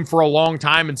Notre Dame for a long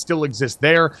time and still exists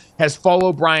there has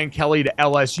followed Brian Kelly to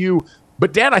LSU.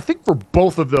 But, Dad, I think for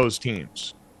both of those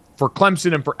teams, for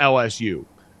Clemson and for LSU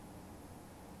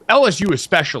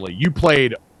especially, you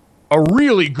played a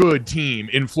really good team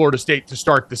in Florida State to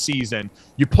start the season.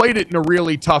 You played it in a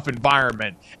really tough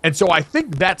environment. And so I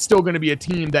think that's still going to be a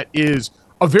team that is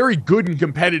a very good and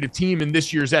competitive team in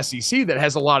this year's SEC that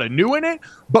has a lot of new in it,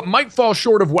 but might fall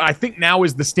short of what I think now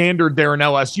is the standard there in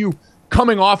LSU.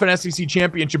 Coming off an SEC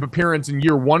championship appearance in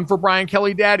year 1 for Brian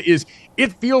Kelly, Dad, is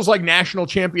it feels like national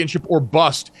championship or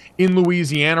bust in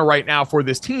Louisiana right now for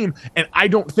this team. And I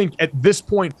don't think at this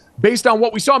point, based on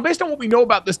what we saw and based on what we know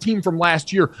about this team from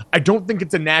last year, I don't think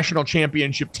it's a national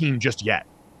championship team just yet.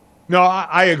 No,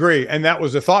 I agree. And that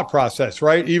was the thought process,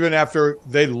 right? Even after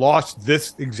they lost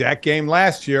this exact game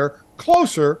last year,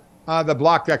 closer, the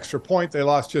blocked extra point, they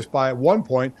lost just by 1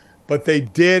 point, but they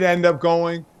did end up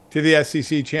going to the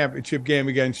SEC championship game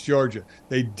against Georgia.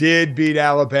 They did beat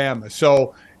Alabama.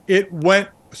 So it went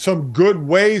some good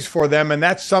ways for them, and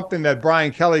that's something that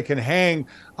Brian Kelly can hang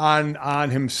on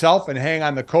himself and hang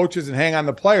on the coaches and hang on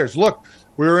the players. Look,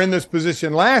 we were in this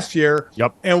position last year,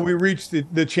 and we reached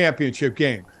the championship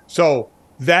game. So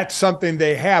that's something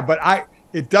they have. But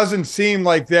it doesn't seem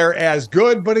like they're as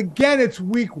good. But again, it's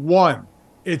week 1.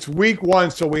 It's week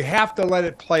 1, so we have to let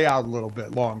it play out a little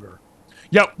bit longer.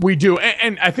 Yep, we do.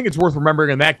 And I think it's worth remembering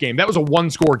in that game, that was a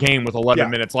 1-score game with 11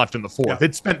 minutes left in the fourth. Yeah.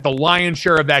 It spent the lion's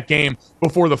share of that game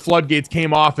before the floodgates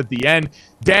came off at the end.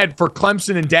 Dad, for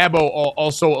Clemson and Dabo,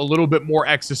 also a little bit more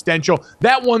existential.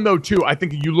 That one, though, too, I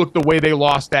think you look the way they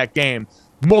lost that game.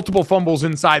 Multiple fumbles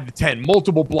inside the 10,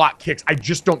 multiple block kicks. I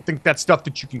just don't think that's stuff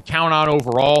that you can count on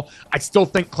overall. I still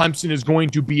think Clemson is going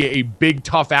to be a big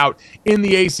tough out in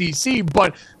the ACC,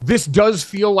 but this does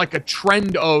feel like a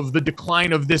trend of the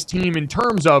decline of this team in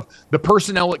terms of the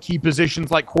personnel at key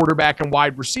positions like quarterback and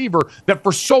wide receiver that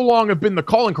for so long have been the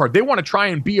calling card. They want to try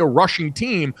and be a rushing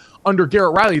team under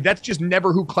Garrett Riley. That's just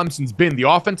never who Clemson's been. The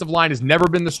offensive line has never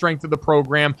been the strength of the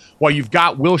program. While you've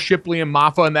got Will Shipley and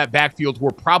Maffa in that backfield, who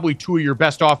are probably 2 of your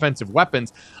best offensive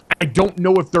weapons, I don't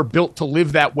know if they're built to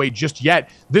live that way just yet.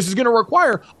 This is going to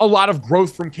require a lot of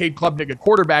growth from Cade Klubnik at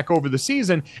quarterback over the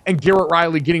season and Garrett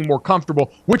Riley getting more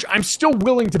comfortable, which I'm still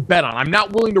willing to bet on. I'm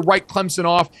not willing to write Clemson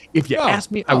off. If you ask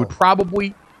me, I would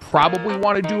probably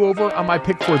want to do over on my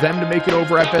pick for them to make it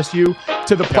over FSU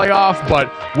to the playoff,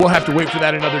 but we'll have to wait for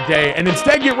that another day. And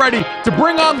instead, get ready to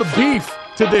bring on the beef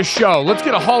to this show. Let's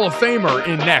get a Hall of Famer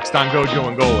in next on Gojo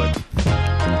and Golic.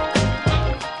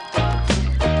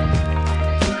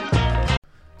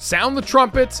 Sound the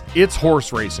trumpets, it's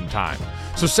horse racing time.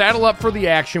 So saddle up for the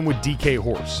action with DK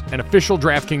Horse, an official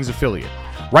DraftKings affiliate.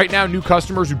 Right now, new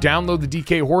customers who download the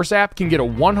DK Horse app can get a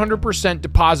 100%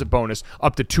 deposit bonus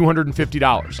up to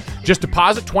 $250. Just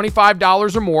deposit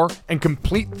 $25 or more and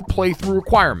complete the playthrough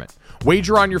requirement.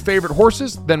 Wager on your favorite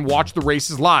horses, then watch the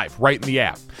races live right in the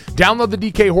app. Download the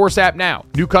DK Horse app now.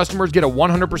 New customers get a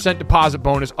 100% deposit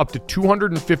bonus up to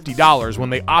 $250 when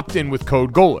they opt in with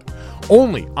code GOLIT.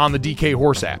 Only on the DK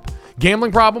Horse app.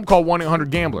 Gambling problem? Call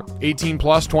 1-800-GAMBLER. 18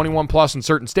 plus, 21 plus in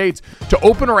certain states to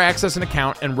open or access an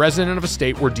account and resident of a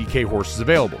state where DK Horse is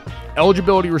available.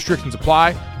 Eligibility restrictions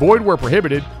apply. Void where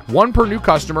prohibited. One per new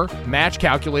customer. Match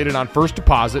calculated on first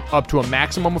deposit up to a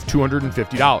maximum of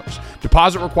 $250.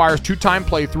 Deposit requires 2-time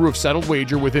playthrough of settled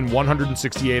wager within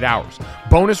 168 hours.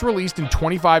 Bonus released in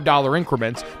 $25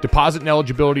 increments. Deposit and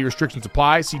eligibility restrictions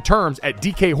apply. See terms at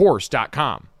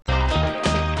dkhorse.com.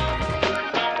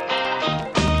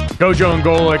 Gojo and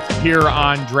Golic here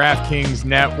on DraftKings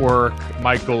Network.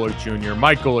 Mike Golic Jr.,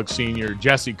 Mike Golic Sr.,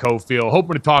 Jesse Cofield.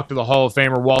 Hoping to talk to the Hall of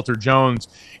Famer Walter Jones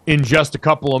in just a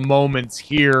couple of moments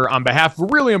here on behalf of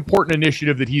a really important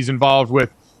initiative that he's involved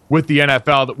with the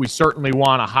NFL that we certainly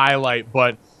want to highlight.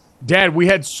 But, Dad, we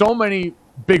had so many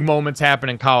big moments happen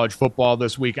in college football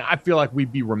this week. And I feel like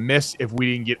we'd be remiss if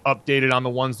we didn't get updated on the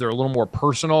ones that are a little more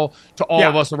personal to all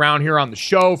of us around here on the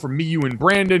show. From me, you, and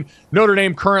Brandon, Notre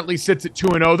Dame currently sits at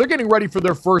 2-0. They're getting ready for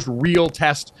their first real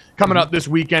test coming up this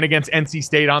weekend against NC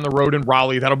State on the road in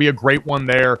Raleigh. That'll be a great one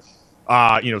there.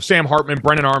 Sam Hartman,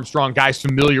 Brennan Armstrong, guys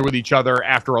familiar with each other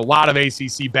after a lot of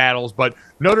ACC battles. But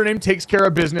Notre Dame takes care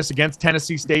of business against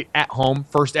Tennessee State at home.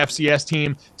 First FCS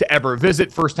team to ever visit.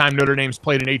 First time Notre Dame's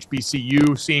played an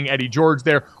HBCU. Seeing Eddie George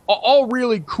there. All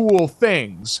really cool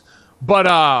things.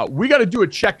 But we got to do a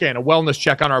check-in, a wellness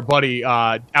check on our buddy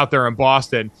out there in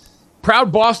Boston.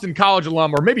 Proud Boston College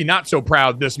alum, or maybe not so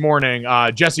proud this morning,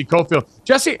 Jesse Cofield.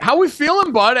 Jesse, how we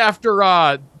feeling, bud,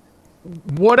 after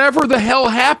whatever the hell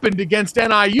happened against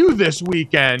NIU this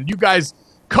weekend? You guys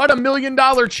cut $1 million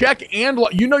check, and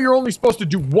you're only supposed to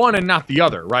do one and not the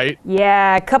other, right?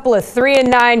 Yeah, a couple of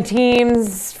 3-9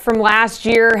 teams from last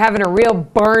year having a real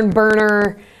barn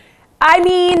burner. I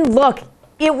mean, look,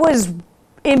 it was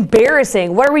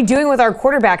embarrassing. What are we doing with our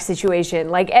quarterback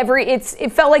situation?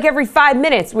 It felt like every 5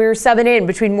 minutes we were subbing in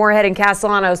between Moorhead and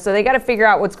Castellanos, so they got to figure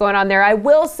out what's going on there. I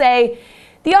will say,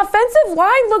 the offensive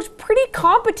line looked pretty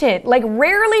competent.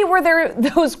 Rarely were there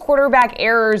those quarterback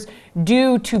errors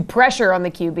due to pressure on the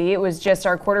QB. It was just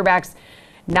our quarterbacks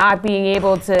not being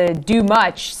able to do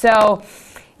much. So,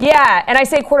 yeah, and I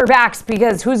say quarterbacks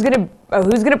because who's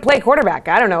gonna play quarterback?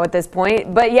 I don't know at this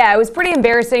point. But yeah, it was pretty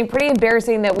embarrassing. Pretty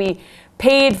embarrassing that we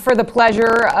paid for the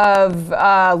pleasure of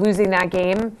losing that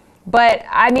game. But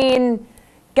I mean,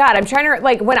 God, I'm trying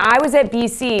to when I was at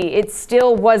BC, it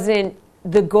still wasn't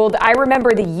the gold. I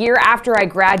remember the year after I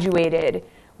graduated,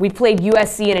 we played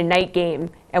USC in a night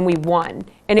game and we won.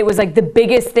 And it was the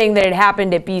biggest thing that had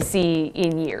happened at BC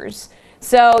in years.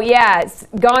 So yeah,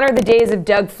 gone are the days of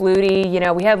Doug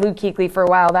Flutie. We had Luke Kuechly for a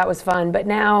while. That was fun. But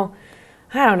now,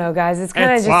 I don't know, guys. It's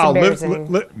kind of just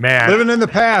embarrassing. Man, living in the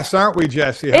past, aren't we,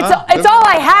 Jesse? Huh? It's all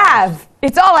I have.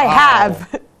 It's all I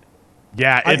have.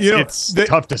 Yeah, it's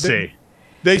tough to see.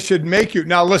 They should make you.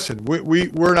 Now, listen,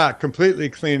 we're not completely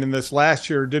clean in this. Last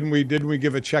year, didn't we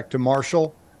give a check to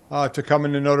Marshall to come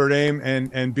into Notre Dame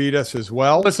and beat us as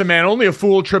well? Listen, man, only a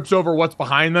fool trips over what's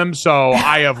behind them, so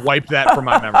I have wiped that from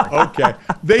my memory. Okay.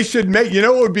 They should make,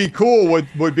 what would be cool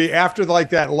would be after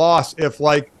that loss if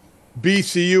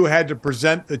BCU had to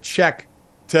present the check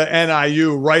to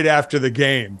NIU right after the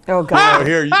game. Oh, God.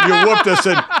 Here, you whooped us,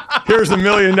 and here's $1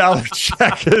 million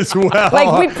check as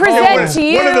well. We present to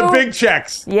you. One of the big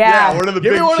checks. Yeah. One of the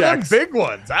Give big me one checks. of them big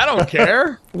ones. I don't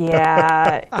care.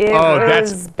 Yeah, it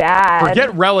was bad.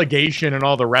 Forget relegation and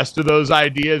all the rest of those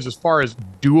ideas. As far as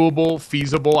doable,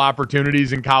 feasible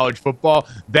opportunities in college football,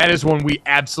 that is one we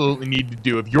absolutely need to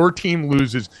do. If your team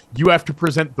loses, you have to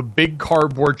present the big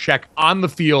cardboard check on the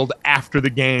field after the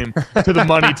game to the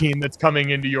money team that's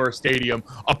coming into your stadium.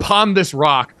 Upon this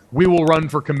rock, we will run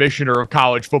for commissioner of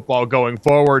college football going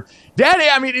forward. Daddy,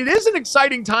 I mean, it is an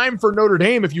exciting time for Notre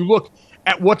Dame if you look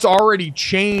at what's already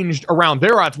changed around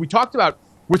their odds. We talked about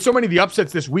with so many of the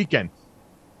upsets this weekend.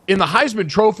 In the Heisman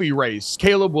Trophy race,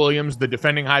 Caleb Williams, the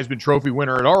defending Heisman Trophy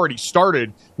winner, had already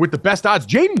started with the best odds.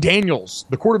 Jaden Daniels,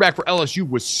 the quarterback for LSU,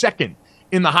 was second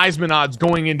in the Heisman odds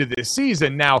going into this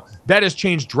season. Now, that has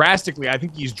changed drastically. I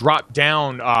think he's dropped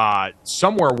down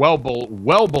somewhere well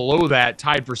below that,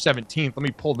 tied for 17th. Let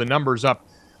me pull the numbers up.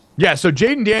 Yeah, so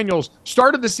Jaden Daniels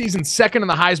started the season second in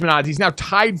the Heisman odds. He's now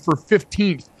tied for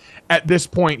 15th at this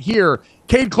point here.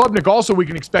 Cade Klubnik also we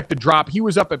can expect to drop. He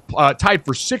was up at tied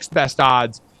for sixth best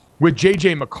odds with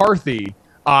J.J. McCarthy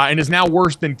and is now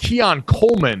worse than Keon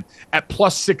Coleman at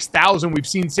plus 6,000. We've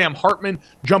seen Sam Hartman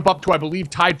jump up to, I believe,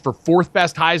 tied for fourth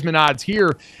best Heisman odds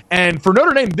here. And for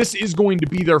Notre Dame, this is going to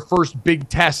be their first big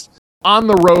test on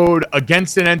the road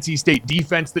against an NC State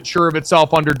defense that's sure of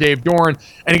itself under Dave Doeren,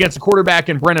 and against a quarterback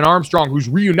in Brennan Armstrong, who's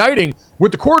reuniting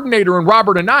with the coordinator in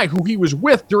Robert Anae, who he was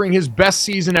with during his best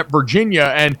season at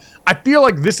Virginia. And I feel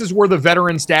like this is where the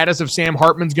veteran status of Sam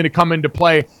Hartman's going to come into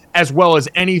play, as well as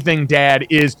anything, Dad,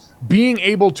 is being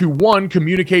able to, one,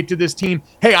 communicate to this team,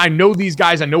 hey, I know these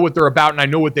guys, I know what they're about, and I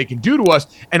know what they can do to us,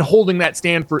 and holding that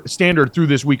standard through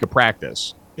this week of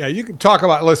practice. Yeah, you can talk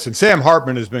about, listen, Sam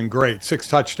Hartman has been great. 6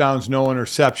 touchdowns, no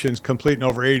interceptions, completing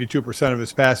over 82% of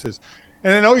his passes.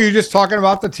 And I know you're just talking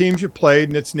about the teams you played,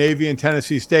 and it's Navy and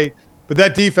Tennessee State, but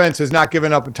that defense has not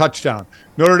given up a touchdown.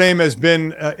 Notre Dame has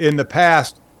been, in the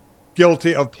past,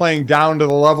 guilty of playing down to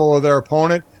the level of their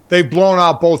opponent. They've blown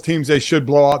out both teams they should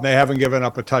blow out, and they haven't given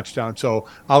up a touchdown. So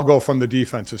I'll go from the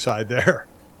defensive side there.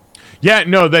 Yeah,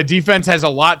 no, the defense has a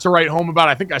lot to write home about.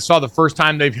 I think I saw the first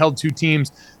time they've held two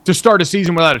teams to start a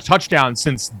season without a touchdown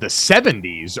since the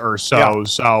 70s or so. Yeah.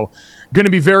 So going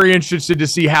to be very interested to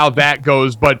see how that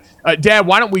goes. But, Dad,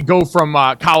 why don't we go from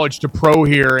college to pro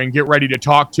here and get ready to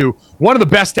talk to one of the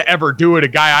best to ever do it, a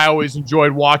guy I always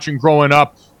enjoyed watching growing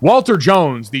up, Walter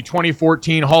Jones, the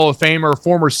 2014 Hall of Famer,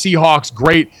 former Seahawks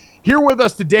great, here with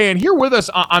us today, and here with us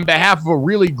on behalf of a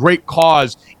really great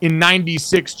cause in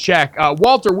 96 Check.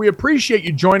 Walter, we appreciate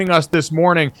you joining us this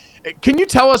morning. Can you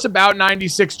tell us about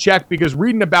 96 Check? Because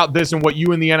reading about this and what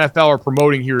you and the NFL are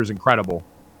promoting here is incredible.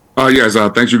 Yes,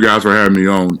 thanks you guys for having me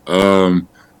on.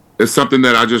 It's something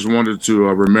that I just wanted to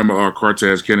remember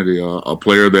Cortez Kennedy, a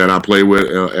player that I played with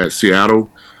at Seattle.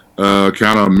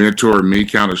 Kind of mentored me,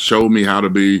 kind of showed me how to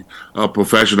be a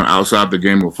professional outside the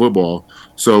game of football.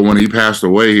 So when he passed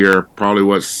away here,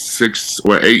 probably 6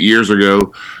 or 8 years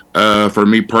ago, for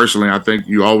me personally, I think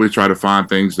you always try to find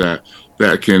things that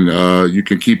can you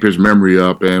can keep his memory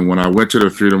up. And when I went to the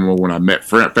funeral, when I met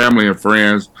family and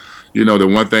friends, the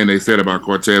one thing they said about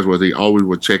Cortez was he always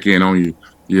would check in on you.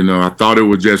 I thought it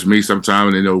was just me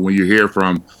sometimes. And, when you hear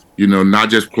from not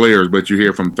just players, but you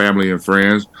hear from family and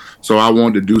friends. So I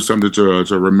wanted to do something to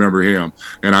remember him.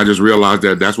 And I just realized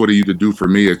that that's what he used to do for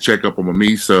me, is check up on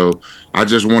me. So I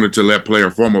just wanted to let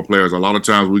former players, a lot of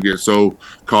times we get so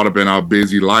caught up in our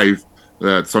busy life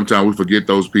that sometimes we forget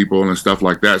those people and stuff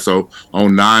like that. So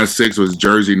on 9-6 was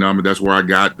jersey number. That's where I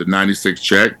got the 96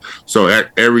 check. So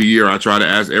every year I try to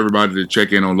ask everybody to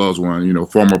check in on loved one,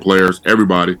 former players,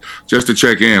 everybody, just to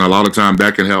check in. A lot of time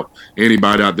that can help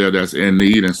anybody out there that's in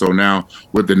need. And so now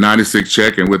with the 96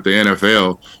 check and with the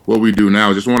NFL, what we do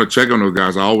now is just want to check on those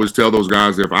guys. I always tell those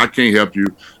guys, if I can't help you,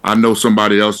 I know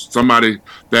somebody else, somebody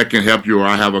that can help you, or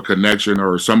I have a connection,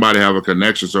 or somebody have a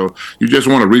connection. So you just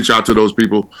want to reach out to those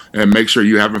people and make sure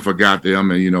you haven't forgot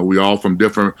them. And, we all from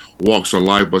different walks of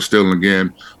life, but still,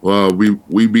 again,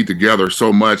 we be together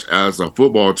so much as a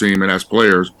football team and as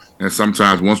players. And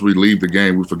sometimes once we leave the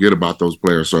game, we forget about those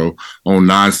players. So on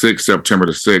 9-6, September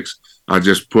the 6th, I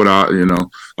just put out,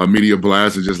 a media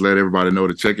blast and just let everybody know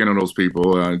to check in on those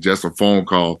people. Just a phone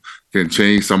call can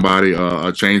change somebody,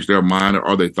 change their mind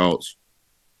or their thoughts.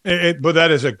 But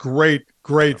that is a great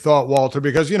thought, Walter,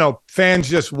 because, fans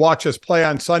just watch us play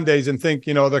on Sundays and think,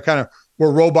 they're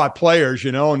we're robot players,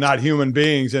 not human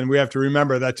beings. And we have to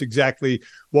remember that's exactly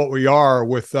what we are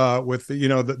with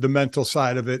the mental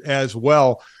side of it as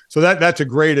well. So that's a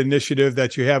great initiative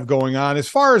that you have going on. As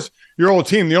far as your old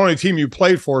team, the only team you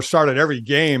played for started every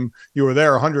game. You were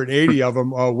there, 180 of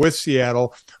them with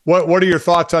Seattle. What are your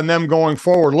thoughts on them going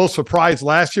forward? A little surprised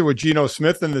last year with Geno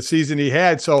Smith and the season he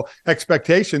had. So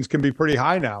expectations can be pretty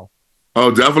high now. Oh,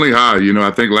 definitely high.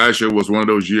 I think last year was one of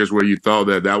those years where you thought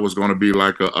that was going to be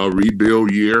like a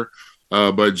rebuild year.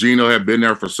 But Geno had been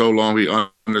there for so long. He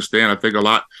understands, I think, a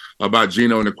lot about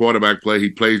Geno and the quarterback play. He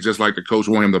plays just like the coach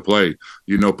want him to play.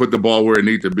 Put the ball where it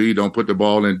needs to be. Don't put the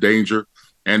ball in danger.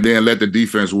 And then let the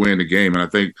defense win the game. And I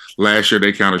think last year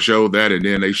they kind of showed that. And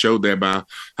then they showed that by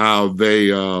how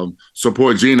they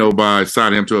support Geno by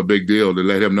signing him to a big deal to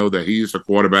let him know that he's the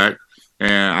quarterback.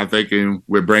 And I think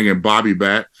we're bringing Bobby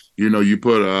back. You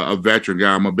put a veteran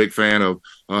guy. I'm a big fan of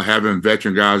having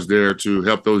veteran guys there to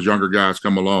help those younger guys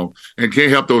come along, and can't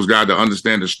help those guys to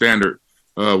understand the standard,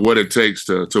 what it takes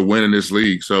to win in this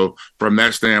league. So from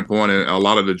that standpoint, and a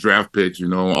lot of the draft picks,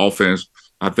 offense,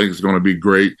 I think it's going to be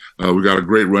great. We got a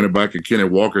great running back in Kenny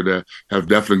Walker that have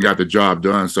definitely got the job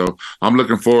done. So I'm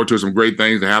looking forward to some great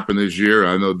things to happen this year.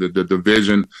 I know that the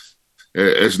division,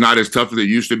 it's not as tough as it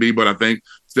used to be, but I think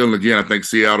still, again, I think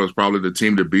Seattle is probably the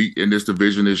team to beat in this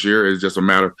division this year. It's just a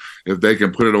matter if they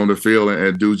can put it on the field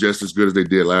and do just as good as they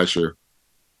did last year.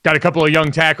 Got a couple of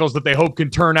young tackles that they hope can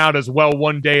turn out as well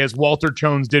one day as Walter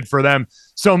Jones did for them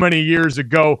so many years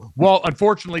ago. Well,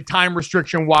 unfortunately, time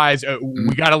restriction-wise,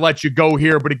 we got to let you go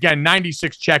here. But again,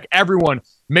 96 check. Everyone,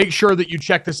 make sure that you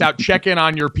check this out. Check in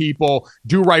on your people.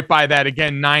 Do right by that.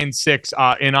 Again,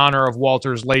 9-6 in honor of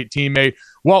Walter's late teammate.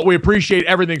 Walt, we appreciate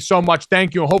everything so much.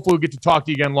 Thank you. And hopefully we'll get to talk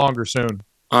to you again longer soon.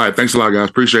 All right. Thanks a lot, guys.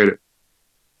 Appreciate it.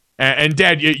 And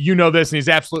Dad, you know this, and he's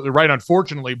absolutely right.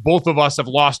 Unfortunately, both of us have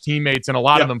lost teammates, and a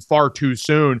lot of them far too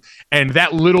soon. And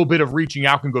that little bit of reaching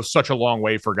out can go such a long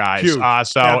way for guys. Huge.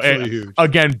 Huge.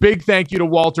 Again, big thank you to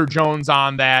Walter Jones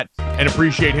on that, and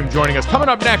appreciate him joining us. Coming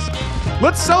up next,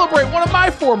 let's celebrate one of my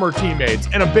former teammates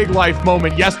and a big life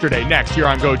moment yesterday. Next, here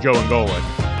on Gojo and Golic.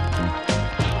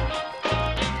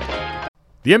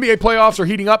 The NBA playoffs are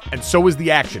heating up, and so is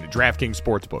the action at DraftKings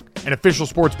Sportsbook, an official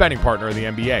sports betting partner of the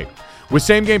NBA. With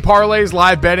same-game parlays,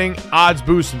 live betting, odds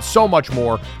boosts, and so much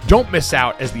more, don't miss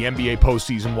out as the NBA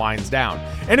postseason winds down.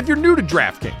 And if you're new to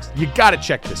DraftKings, you got to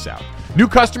check this out. New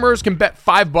customers can bet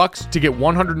 $5 to get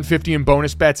 $150 in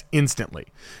bonus bets instantly.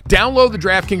 Download the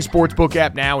DraftKings Sportsbook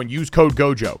app now and use code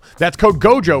GOJO. That's code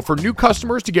GOJO for new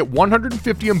customers to get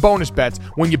 $150 in bonus bets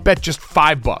when you bet just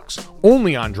 $5.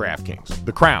 Only on DraftKings.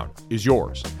 The crown is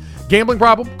yours. Gambling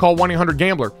problem? Call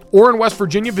 1-800-GAMBLER. Or in West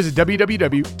Virginia, visit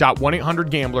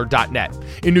www.1800gambler.net.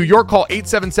 In New York, call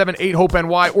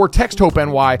 877-8-HOPE-NY or text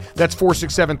HOPE-NY. That's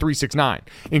 467-369.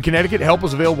 In Connecticut, help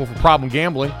is available for problem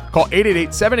gambling. Call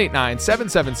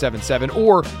 888-789-7777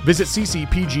 or visit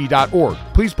ccpg.org.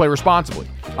 Please play responsibly.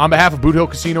 On behalf of Boot Hill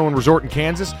Casino and Resort in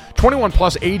Kansas, 21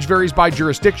 plus, age varies by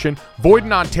jurisdiction, void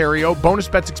in Ontario, bonus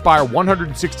bets expire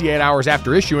 168 hours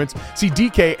after issuance. See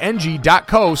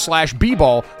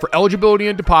dkng.co/bball for eligibility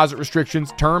and deposit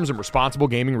restrictions, terms, and responsible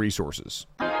gaming resources.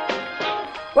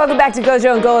 Welcome back to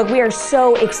Gojo and Golic. We are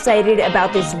so excited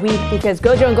about this week because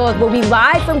Gojo and Golic will be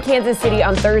live from Kansas City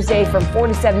on Thursday from 4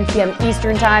 to 7 p.m.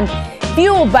 Eastern Time,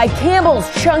 fueled by Campbell's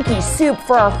Chunky Soup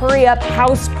for our Hurry Up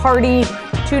House Party.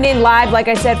 Tune in live, like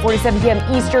I said, 4 to 7 p.m.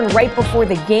 Eastern, right before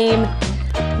the game.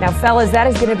 Now, fellas, that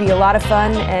is going to be a lot of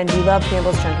fun, and we love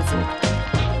Campbell's Chunky Soup.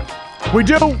 We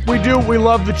do. We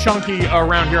love the chunky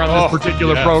around here on this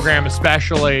particular program,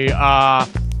 especially.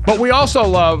 But we also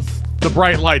love the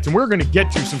bright lights, and we're going to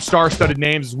get to some star-studded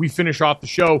names as we finish off the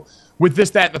show with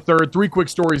this, that, and the third. 3 quick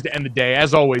stories to end the day.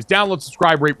 As always, download,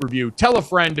 subscribe, rate, review. Tell a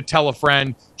friend to tell a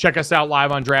friend. Check us out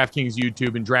live on DraftKings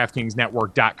YouTube and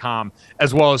DraftKingsNetwork.com,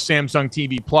 as well as Samsung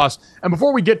TV Plus. And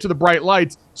before we get to the bright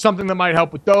lights, something that might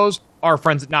help with those, our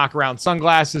friends at Knockaround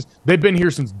Sunglasses. They've been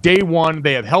here since day one.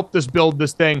 They have helped us build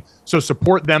this thing, so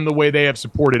support them the way they have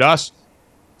supported us.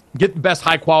 Get the best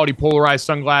high-quality polarized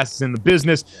sunglasses in the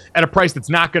business at a price that's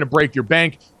not going to break your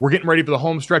bank. We're getting ready for the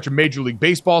home stretch of Major League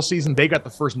Baseball season. They got the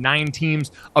first 9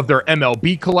 teams of their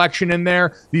MLB collection in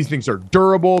there. These things are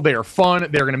durable. They are fun.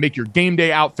 They're going to make your game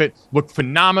day outfit look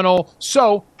phenomenal.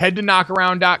 So head to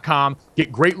knockaround.com.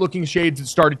 Get great-looking shades that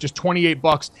start at just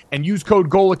 $28 and use code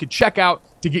GOLIC at checkout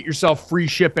to get yourself free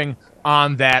shipping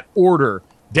on that order.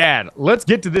 Dad, let's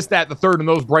get to this, that, the third, and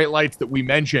those bright lights that we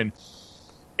mentioned.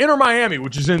 Inter Miami,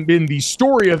 which has been the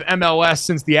story of MLS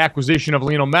since the acquisition of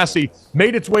Lionel Messi,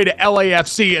 made its way to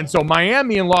LAFC. And so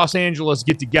Miami and Los Angeles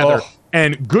get together.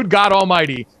 And good God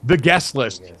almighty, the guest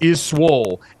list is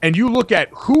swole. And you look at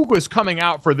who was coming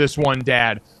out for this one,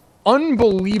 Dad.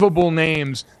 Unbelievable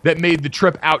names that made the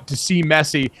trip out to see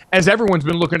Messi, as everyone's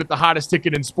been looking at the hottest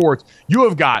ticket in sports. You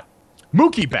have got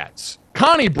Mookie Betts,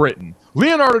 Connie Britton,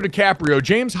 Leonardo DiCaprio,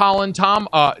 James Harden,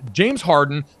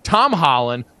 Tom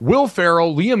Holland, Will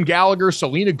Ferrell, Liam Gallagher,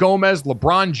 Selena Gomez,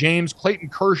 LeBron James, Clayton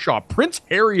Kershaw, Prince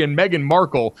Harry and Meghan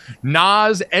Markle,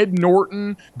 Nas, Ed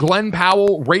Norton, Glenn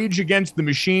Powell, Rage Against the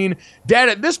Machine. Dad,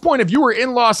 at this point, if you were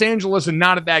in Los Angeles and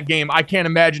not at that game, I can't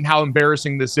imagine how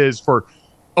embarrassing this is for,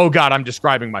 oh God, I'm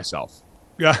describing myself.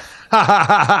 Yeah.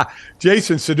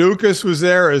 Jason Sudeikis was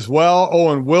there as well.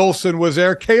 Owen Wilson was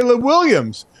there. Caleb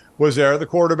Williams was there, the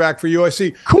quarterback for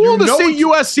USC. Cool to see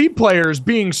USC players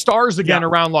being stars again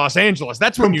around Los Angeles.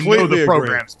 That's when you know the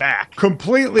program's back.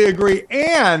 Completely agree.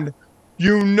 And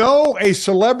you know a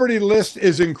celebrity list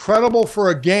is incredible for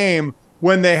a game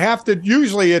when they have to,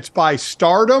 usually it's by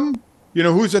stardom, you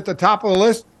know, who's at the top of the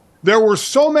list. There were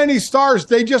so many stars,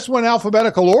 they just went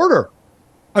alphabetical order.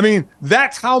 I mean,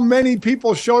 that's how many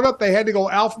people showed up. They had to go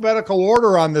alphabetical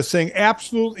order on this thing.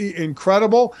 Absolutely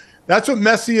incredible. That's what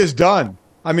Messi has done.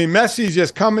 I mean, Messi's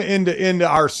just coming into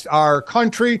our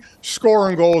country,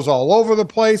 scoring goals all over the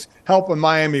place, helping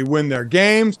Miami win their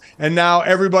games, and now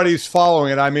everybody's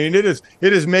following it. I mean, it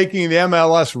is making the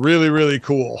MLS really, really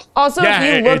cool. Also, if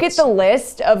you look at the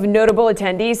list of notable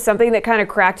attendees, something that kind of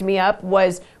cracked me up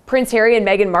was Prince Harry and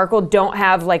Meghan Markle don't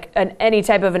have like any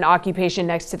type of an occupation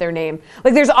next to their name.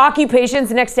 Like there's occupations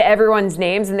next to everyone's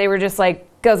names, and they were just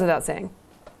like, goes without saying.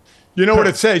 You know what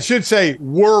it says? It should say,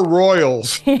 we're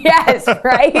royals. Yes,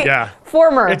 right? Yeah.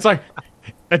 Former. It's like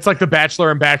The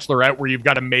Bachelor and Bachelorette, where you've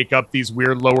got to make up these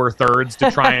weird lower thirds to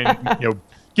try and,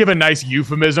 give a nice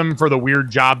euphemism for the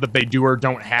weird job that they do or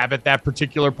don't have at that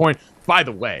particular point. By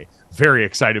the way, very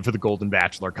excited for the Golden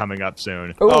Bachelor coming up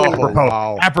soon.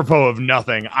 Apropos of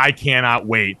nothing, I cannot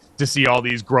wait to see all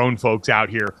these grown folks out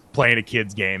here playing a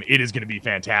kid's game. It is going to be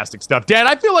fantastic stuff. Dad,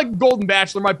 I feel like Golden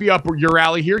Bachelor might be up your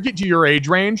alley here. Get to your age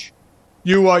range.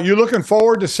 You looking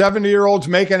forward to 70-year-olds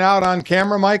making out on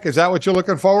camera, Mike? Is that what you're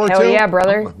looking forward to? Hell yeah,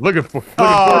 brother. Looking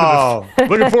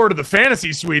forward to the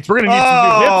fantasy suites. We're going to need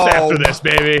some new hips after this,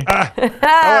 baby.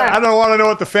 I don't want to know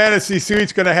what the fantasy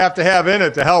suite's going to have in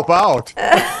it to help out.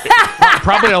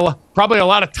 Probably a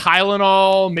lot of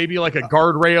Tylenol, maybe like a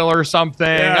guardrail or something.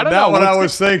 Yeah, I don't that's know what I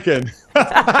was thinking.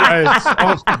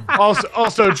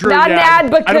 also true. Not an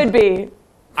ad, but could be.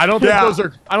 I don't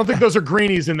think those are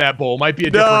greenies in that bowl. Might be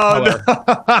a different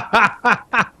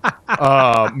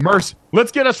color. Merce,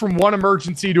 let's get us from one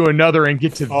emergency to another and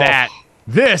get to that.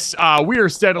 This, we are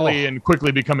steadily and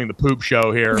quickly becoming the poop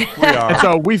show here. We are. And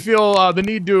so we feel the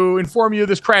need to inform you of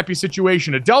this crappy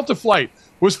situation. A Delta flight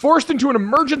was forced into an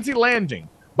emergency landing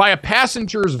by a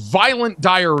passenger's violent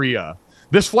diarrhea.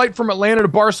 This flight from Atlanta to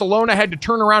Barcelona had to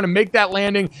turn around and make that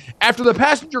landing after the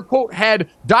passenger, quote, had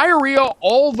diarrhea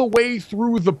all the way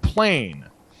through the plane.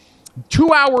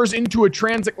 2 hours into a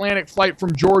transatlantic flight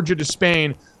from Georgia to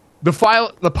Spain,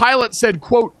 the pilot said,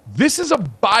 quote, "This is a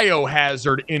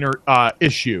biohazard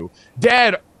issue.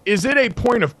 Dad, is it a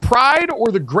point of pride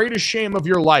or the greatest shame of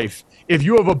your life if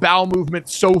you have a bowel movement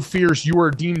so fierce you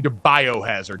are deemed a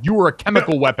biohazard? You are a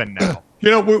chemical weapon now." You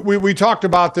know, we talked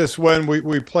about this when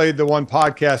we played the one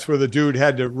podcast where the dude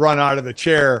had to run out of the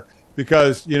chair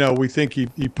because, you know, we think he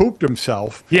pooped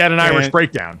himself. He had an Irish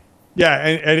breakdown. Yeah,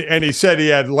 and he said he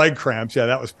had leg cramps. Yeah,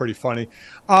 that was pretty funny.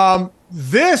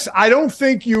 This, I don't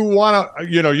think you want to,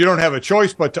 you don't have a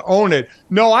choice but to own it.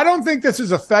 No, I don't think this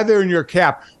is a feather in your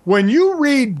cap. When you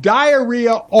read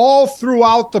diarrhea all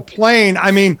throughout the plane, I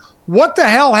mean, what the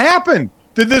hell happened?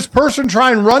 Did this person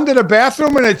try and run to the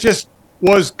bathroom and it just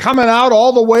was coming out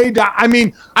all the way down? I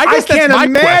mean, I can't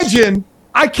imagine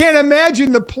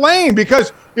the plane,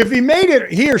 because if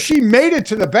he or she made it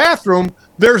to the bathroom,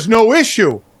 there's no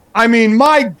issue. I mean,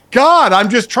 my God, I'm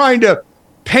just trying to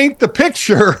paint the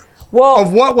picture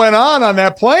of what went on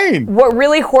that plane. What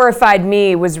really horrified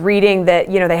me was reading that,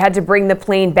 they had to bring the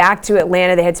plane back to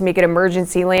Atlanta. They had to make an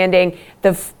emergency landing.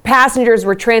 The passengers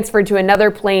were transferred to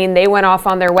another plane. They went off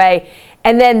on their way.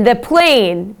 And then the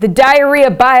plane, the diarrhea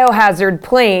biohazard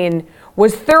plane,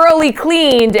 was thoroughly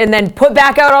cleaned and then put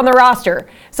back out on the roster.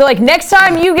 So, next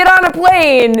time you get on a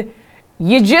plane,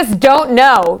 you just don't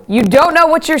know. You don't know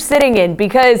what you're sitting in,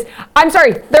 because,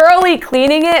 thoroughly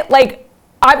cleaning it,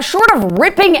 I'm short of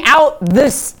ripping out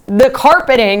the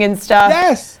carpeting and stuff.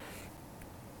 Yes.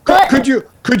 Could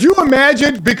you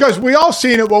imagine? Because we all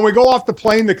seen it when we go off the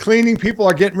plane. The cleaning people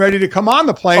are getting ready to come on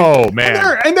the plane. Oh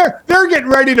man! And they're getting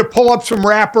ready to pull up some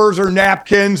wrappers or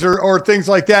napkins or things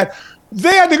like that.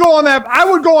 They had to go on that. I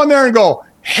would go on there and go,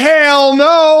 hell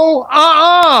no,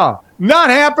 not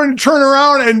happen. Turn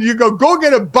around and you go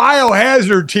get a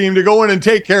biohazard team to go in and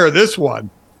take care of this one.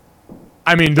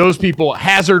 I mean, those people,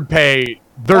 hazard pay.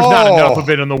 There's not enough of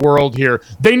it in the world here.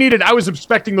 I was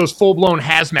expecting those full-blown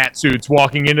hazmat suits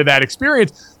walking into that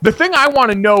experience. The thing I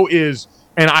want to know is,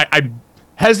 and I'm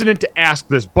hesitant to ask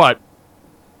this, but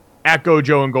at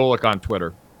Gojo and Golic on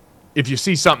Twitter, if you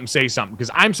see something, say something. Because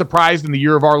I'm surprised in the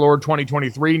year of our Lord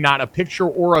 2023, not a picture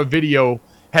or a video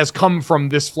has come from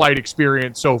this flight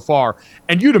experience so far.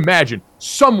 And you'd imagine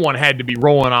someone had to be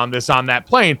rolling on that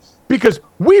plane, because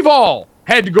we've all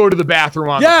had to go to the bathroom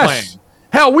on the plane.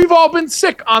 Hell, we've all been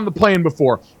sick on the plane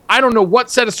before. I don't know what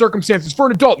set of circumstances for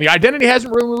an adult. The identity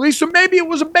hasn't really released, so maybe it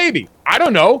was a baby. I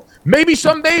don't know. Maybe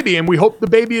some baby, and we hope the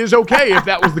baby is okay if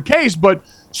that was the case. But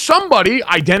somebody,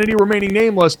 identity remaining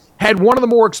nameless, had one of the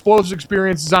more explosive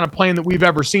experiences on a plane that we've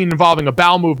ever seen involving a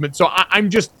bowel movement. So I'm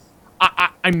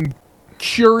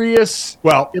curious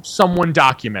if someone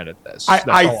documented this.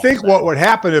 I think what would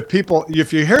happen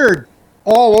if you heard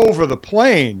all over the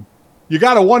plane, you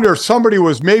got to wonder if somebody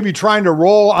was maybe trying to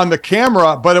roll on the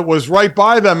camera, but it was right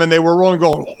by them and they were rolling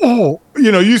going,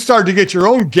 you start to get your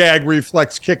own gag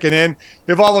reflex kicking in.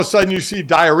 If all of a sudden you see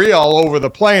diarrhea all over the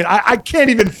plane, I can't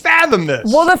even fathom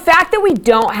this. Well, the fact that we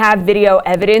don't have video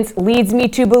evidence leads me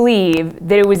to believe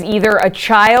that it was either a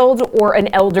child or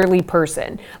an elderly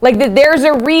person. That there's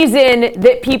a reason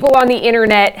that people on the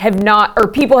internet have not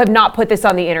put this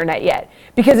on the internet yet,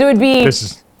 because it would be...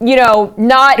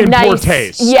 not in nice. Poor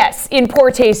taste. Yes, in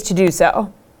poor taste to do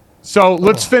so. So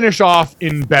let's finish off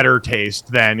in better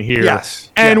taste then here. Yes.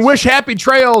 And wish happy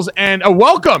trails and a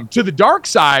welcome to the dark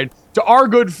side to our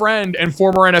good friend and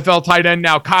former NFL tight end,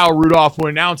 now Kyle Rudolph, who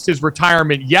announced his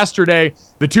retirement yesterday.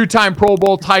 The two-time Pro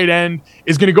Bowl tight end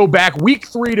is going to go back week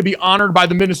 3 to be honored by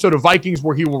the Minnesota Vikings,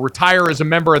 where he will retire as a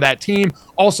member of that team.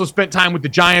 Also spent time with the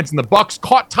Giants and the Bucks,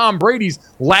 caught Tom Brady's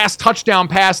last touchdown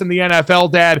pass in the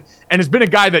NFL, Dad, and has been a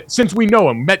guy that, since we know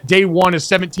him, met day one as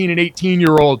 17 and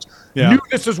 18-year-olds, knew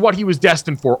this is what he was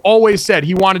destined for. Always said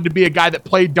he wanted to be a guy that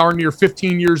played darn near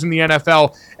 15 years in the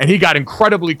NFL, and he got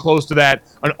incredibly close to that.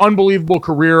 An unbelievable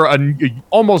career, an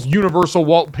almost universal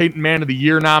Walt Payton Man of the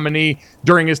Year nominee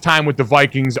during his time with the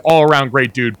Vikings. All-around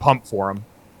great dude. Pumped for him.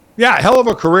 Yeah, hell of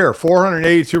a career.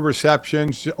 482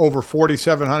 receptions, over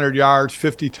 4,700 yards,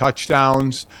 50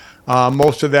 touchdowns.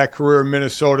 Most of that career in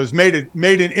Minnesota has made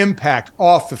an impact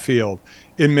off the field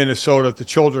in Minnesota at the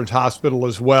Children's Hospital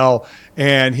as well.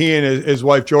 And he and his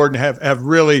wife Jordan have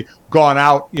really gone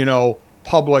out,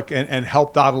 public and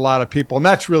helped out a lot of people. And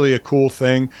that's really a cool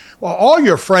thing. Well, all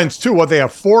your friends too, they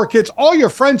have 4 kids. All your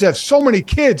friends have so many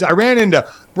kids. I ran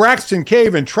into Braxton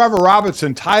Cave and Trevor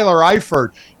Robinson, Tyler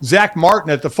Eifert, Zach Martin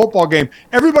at the football game.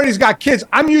 Everybody's got kids.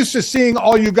 I'm used to seeing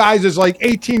all you guys as like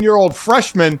 18-year-old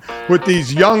freshmen with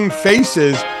these young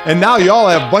faces, and now you all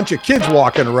have a bunch of kids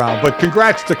walking around. But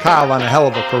congrats to Kyle on a hell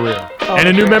of a career. And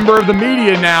a new member of the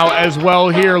media now as well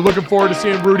here. Looking forward to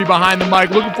seeing Rudy behind the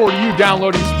mic. Looking forward to you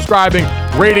downloading, subscribing,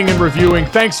 rating, and reviewing.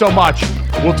 Thanks so much.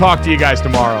 We'll talk to you guys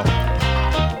tomorrow.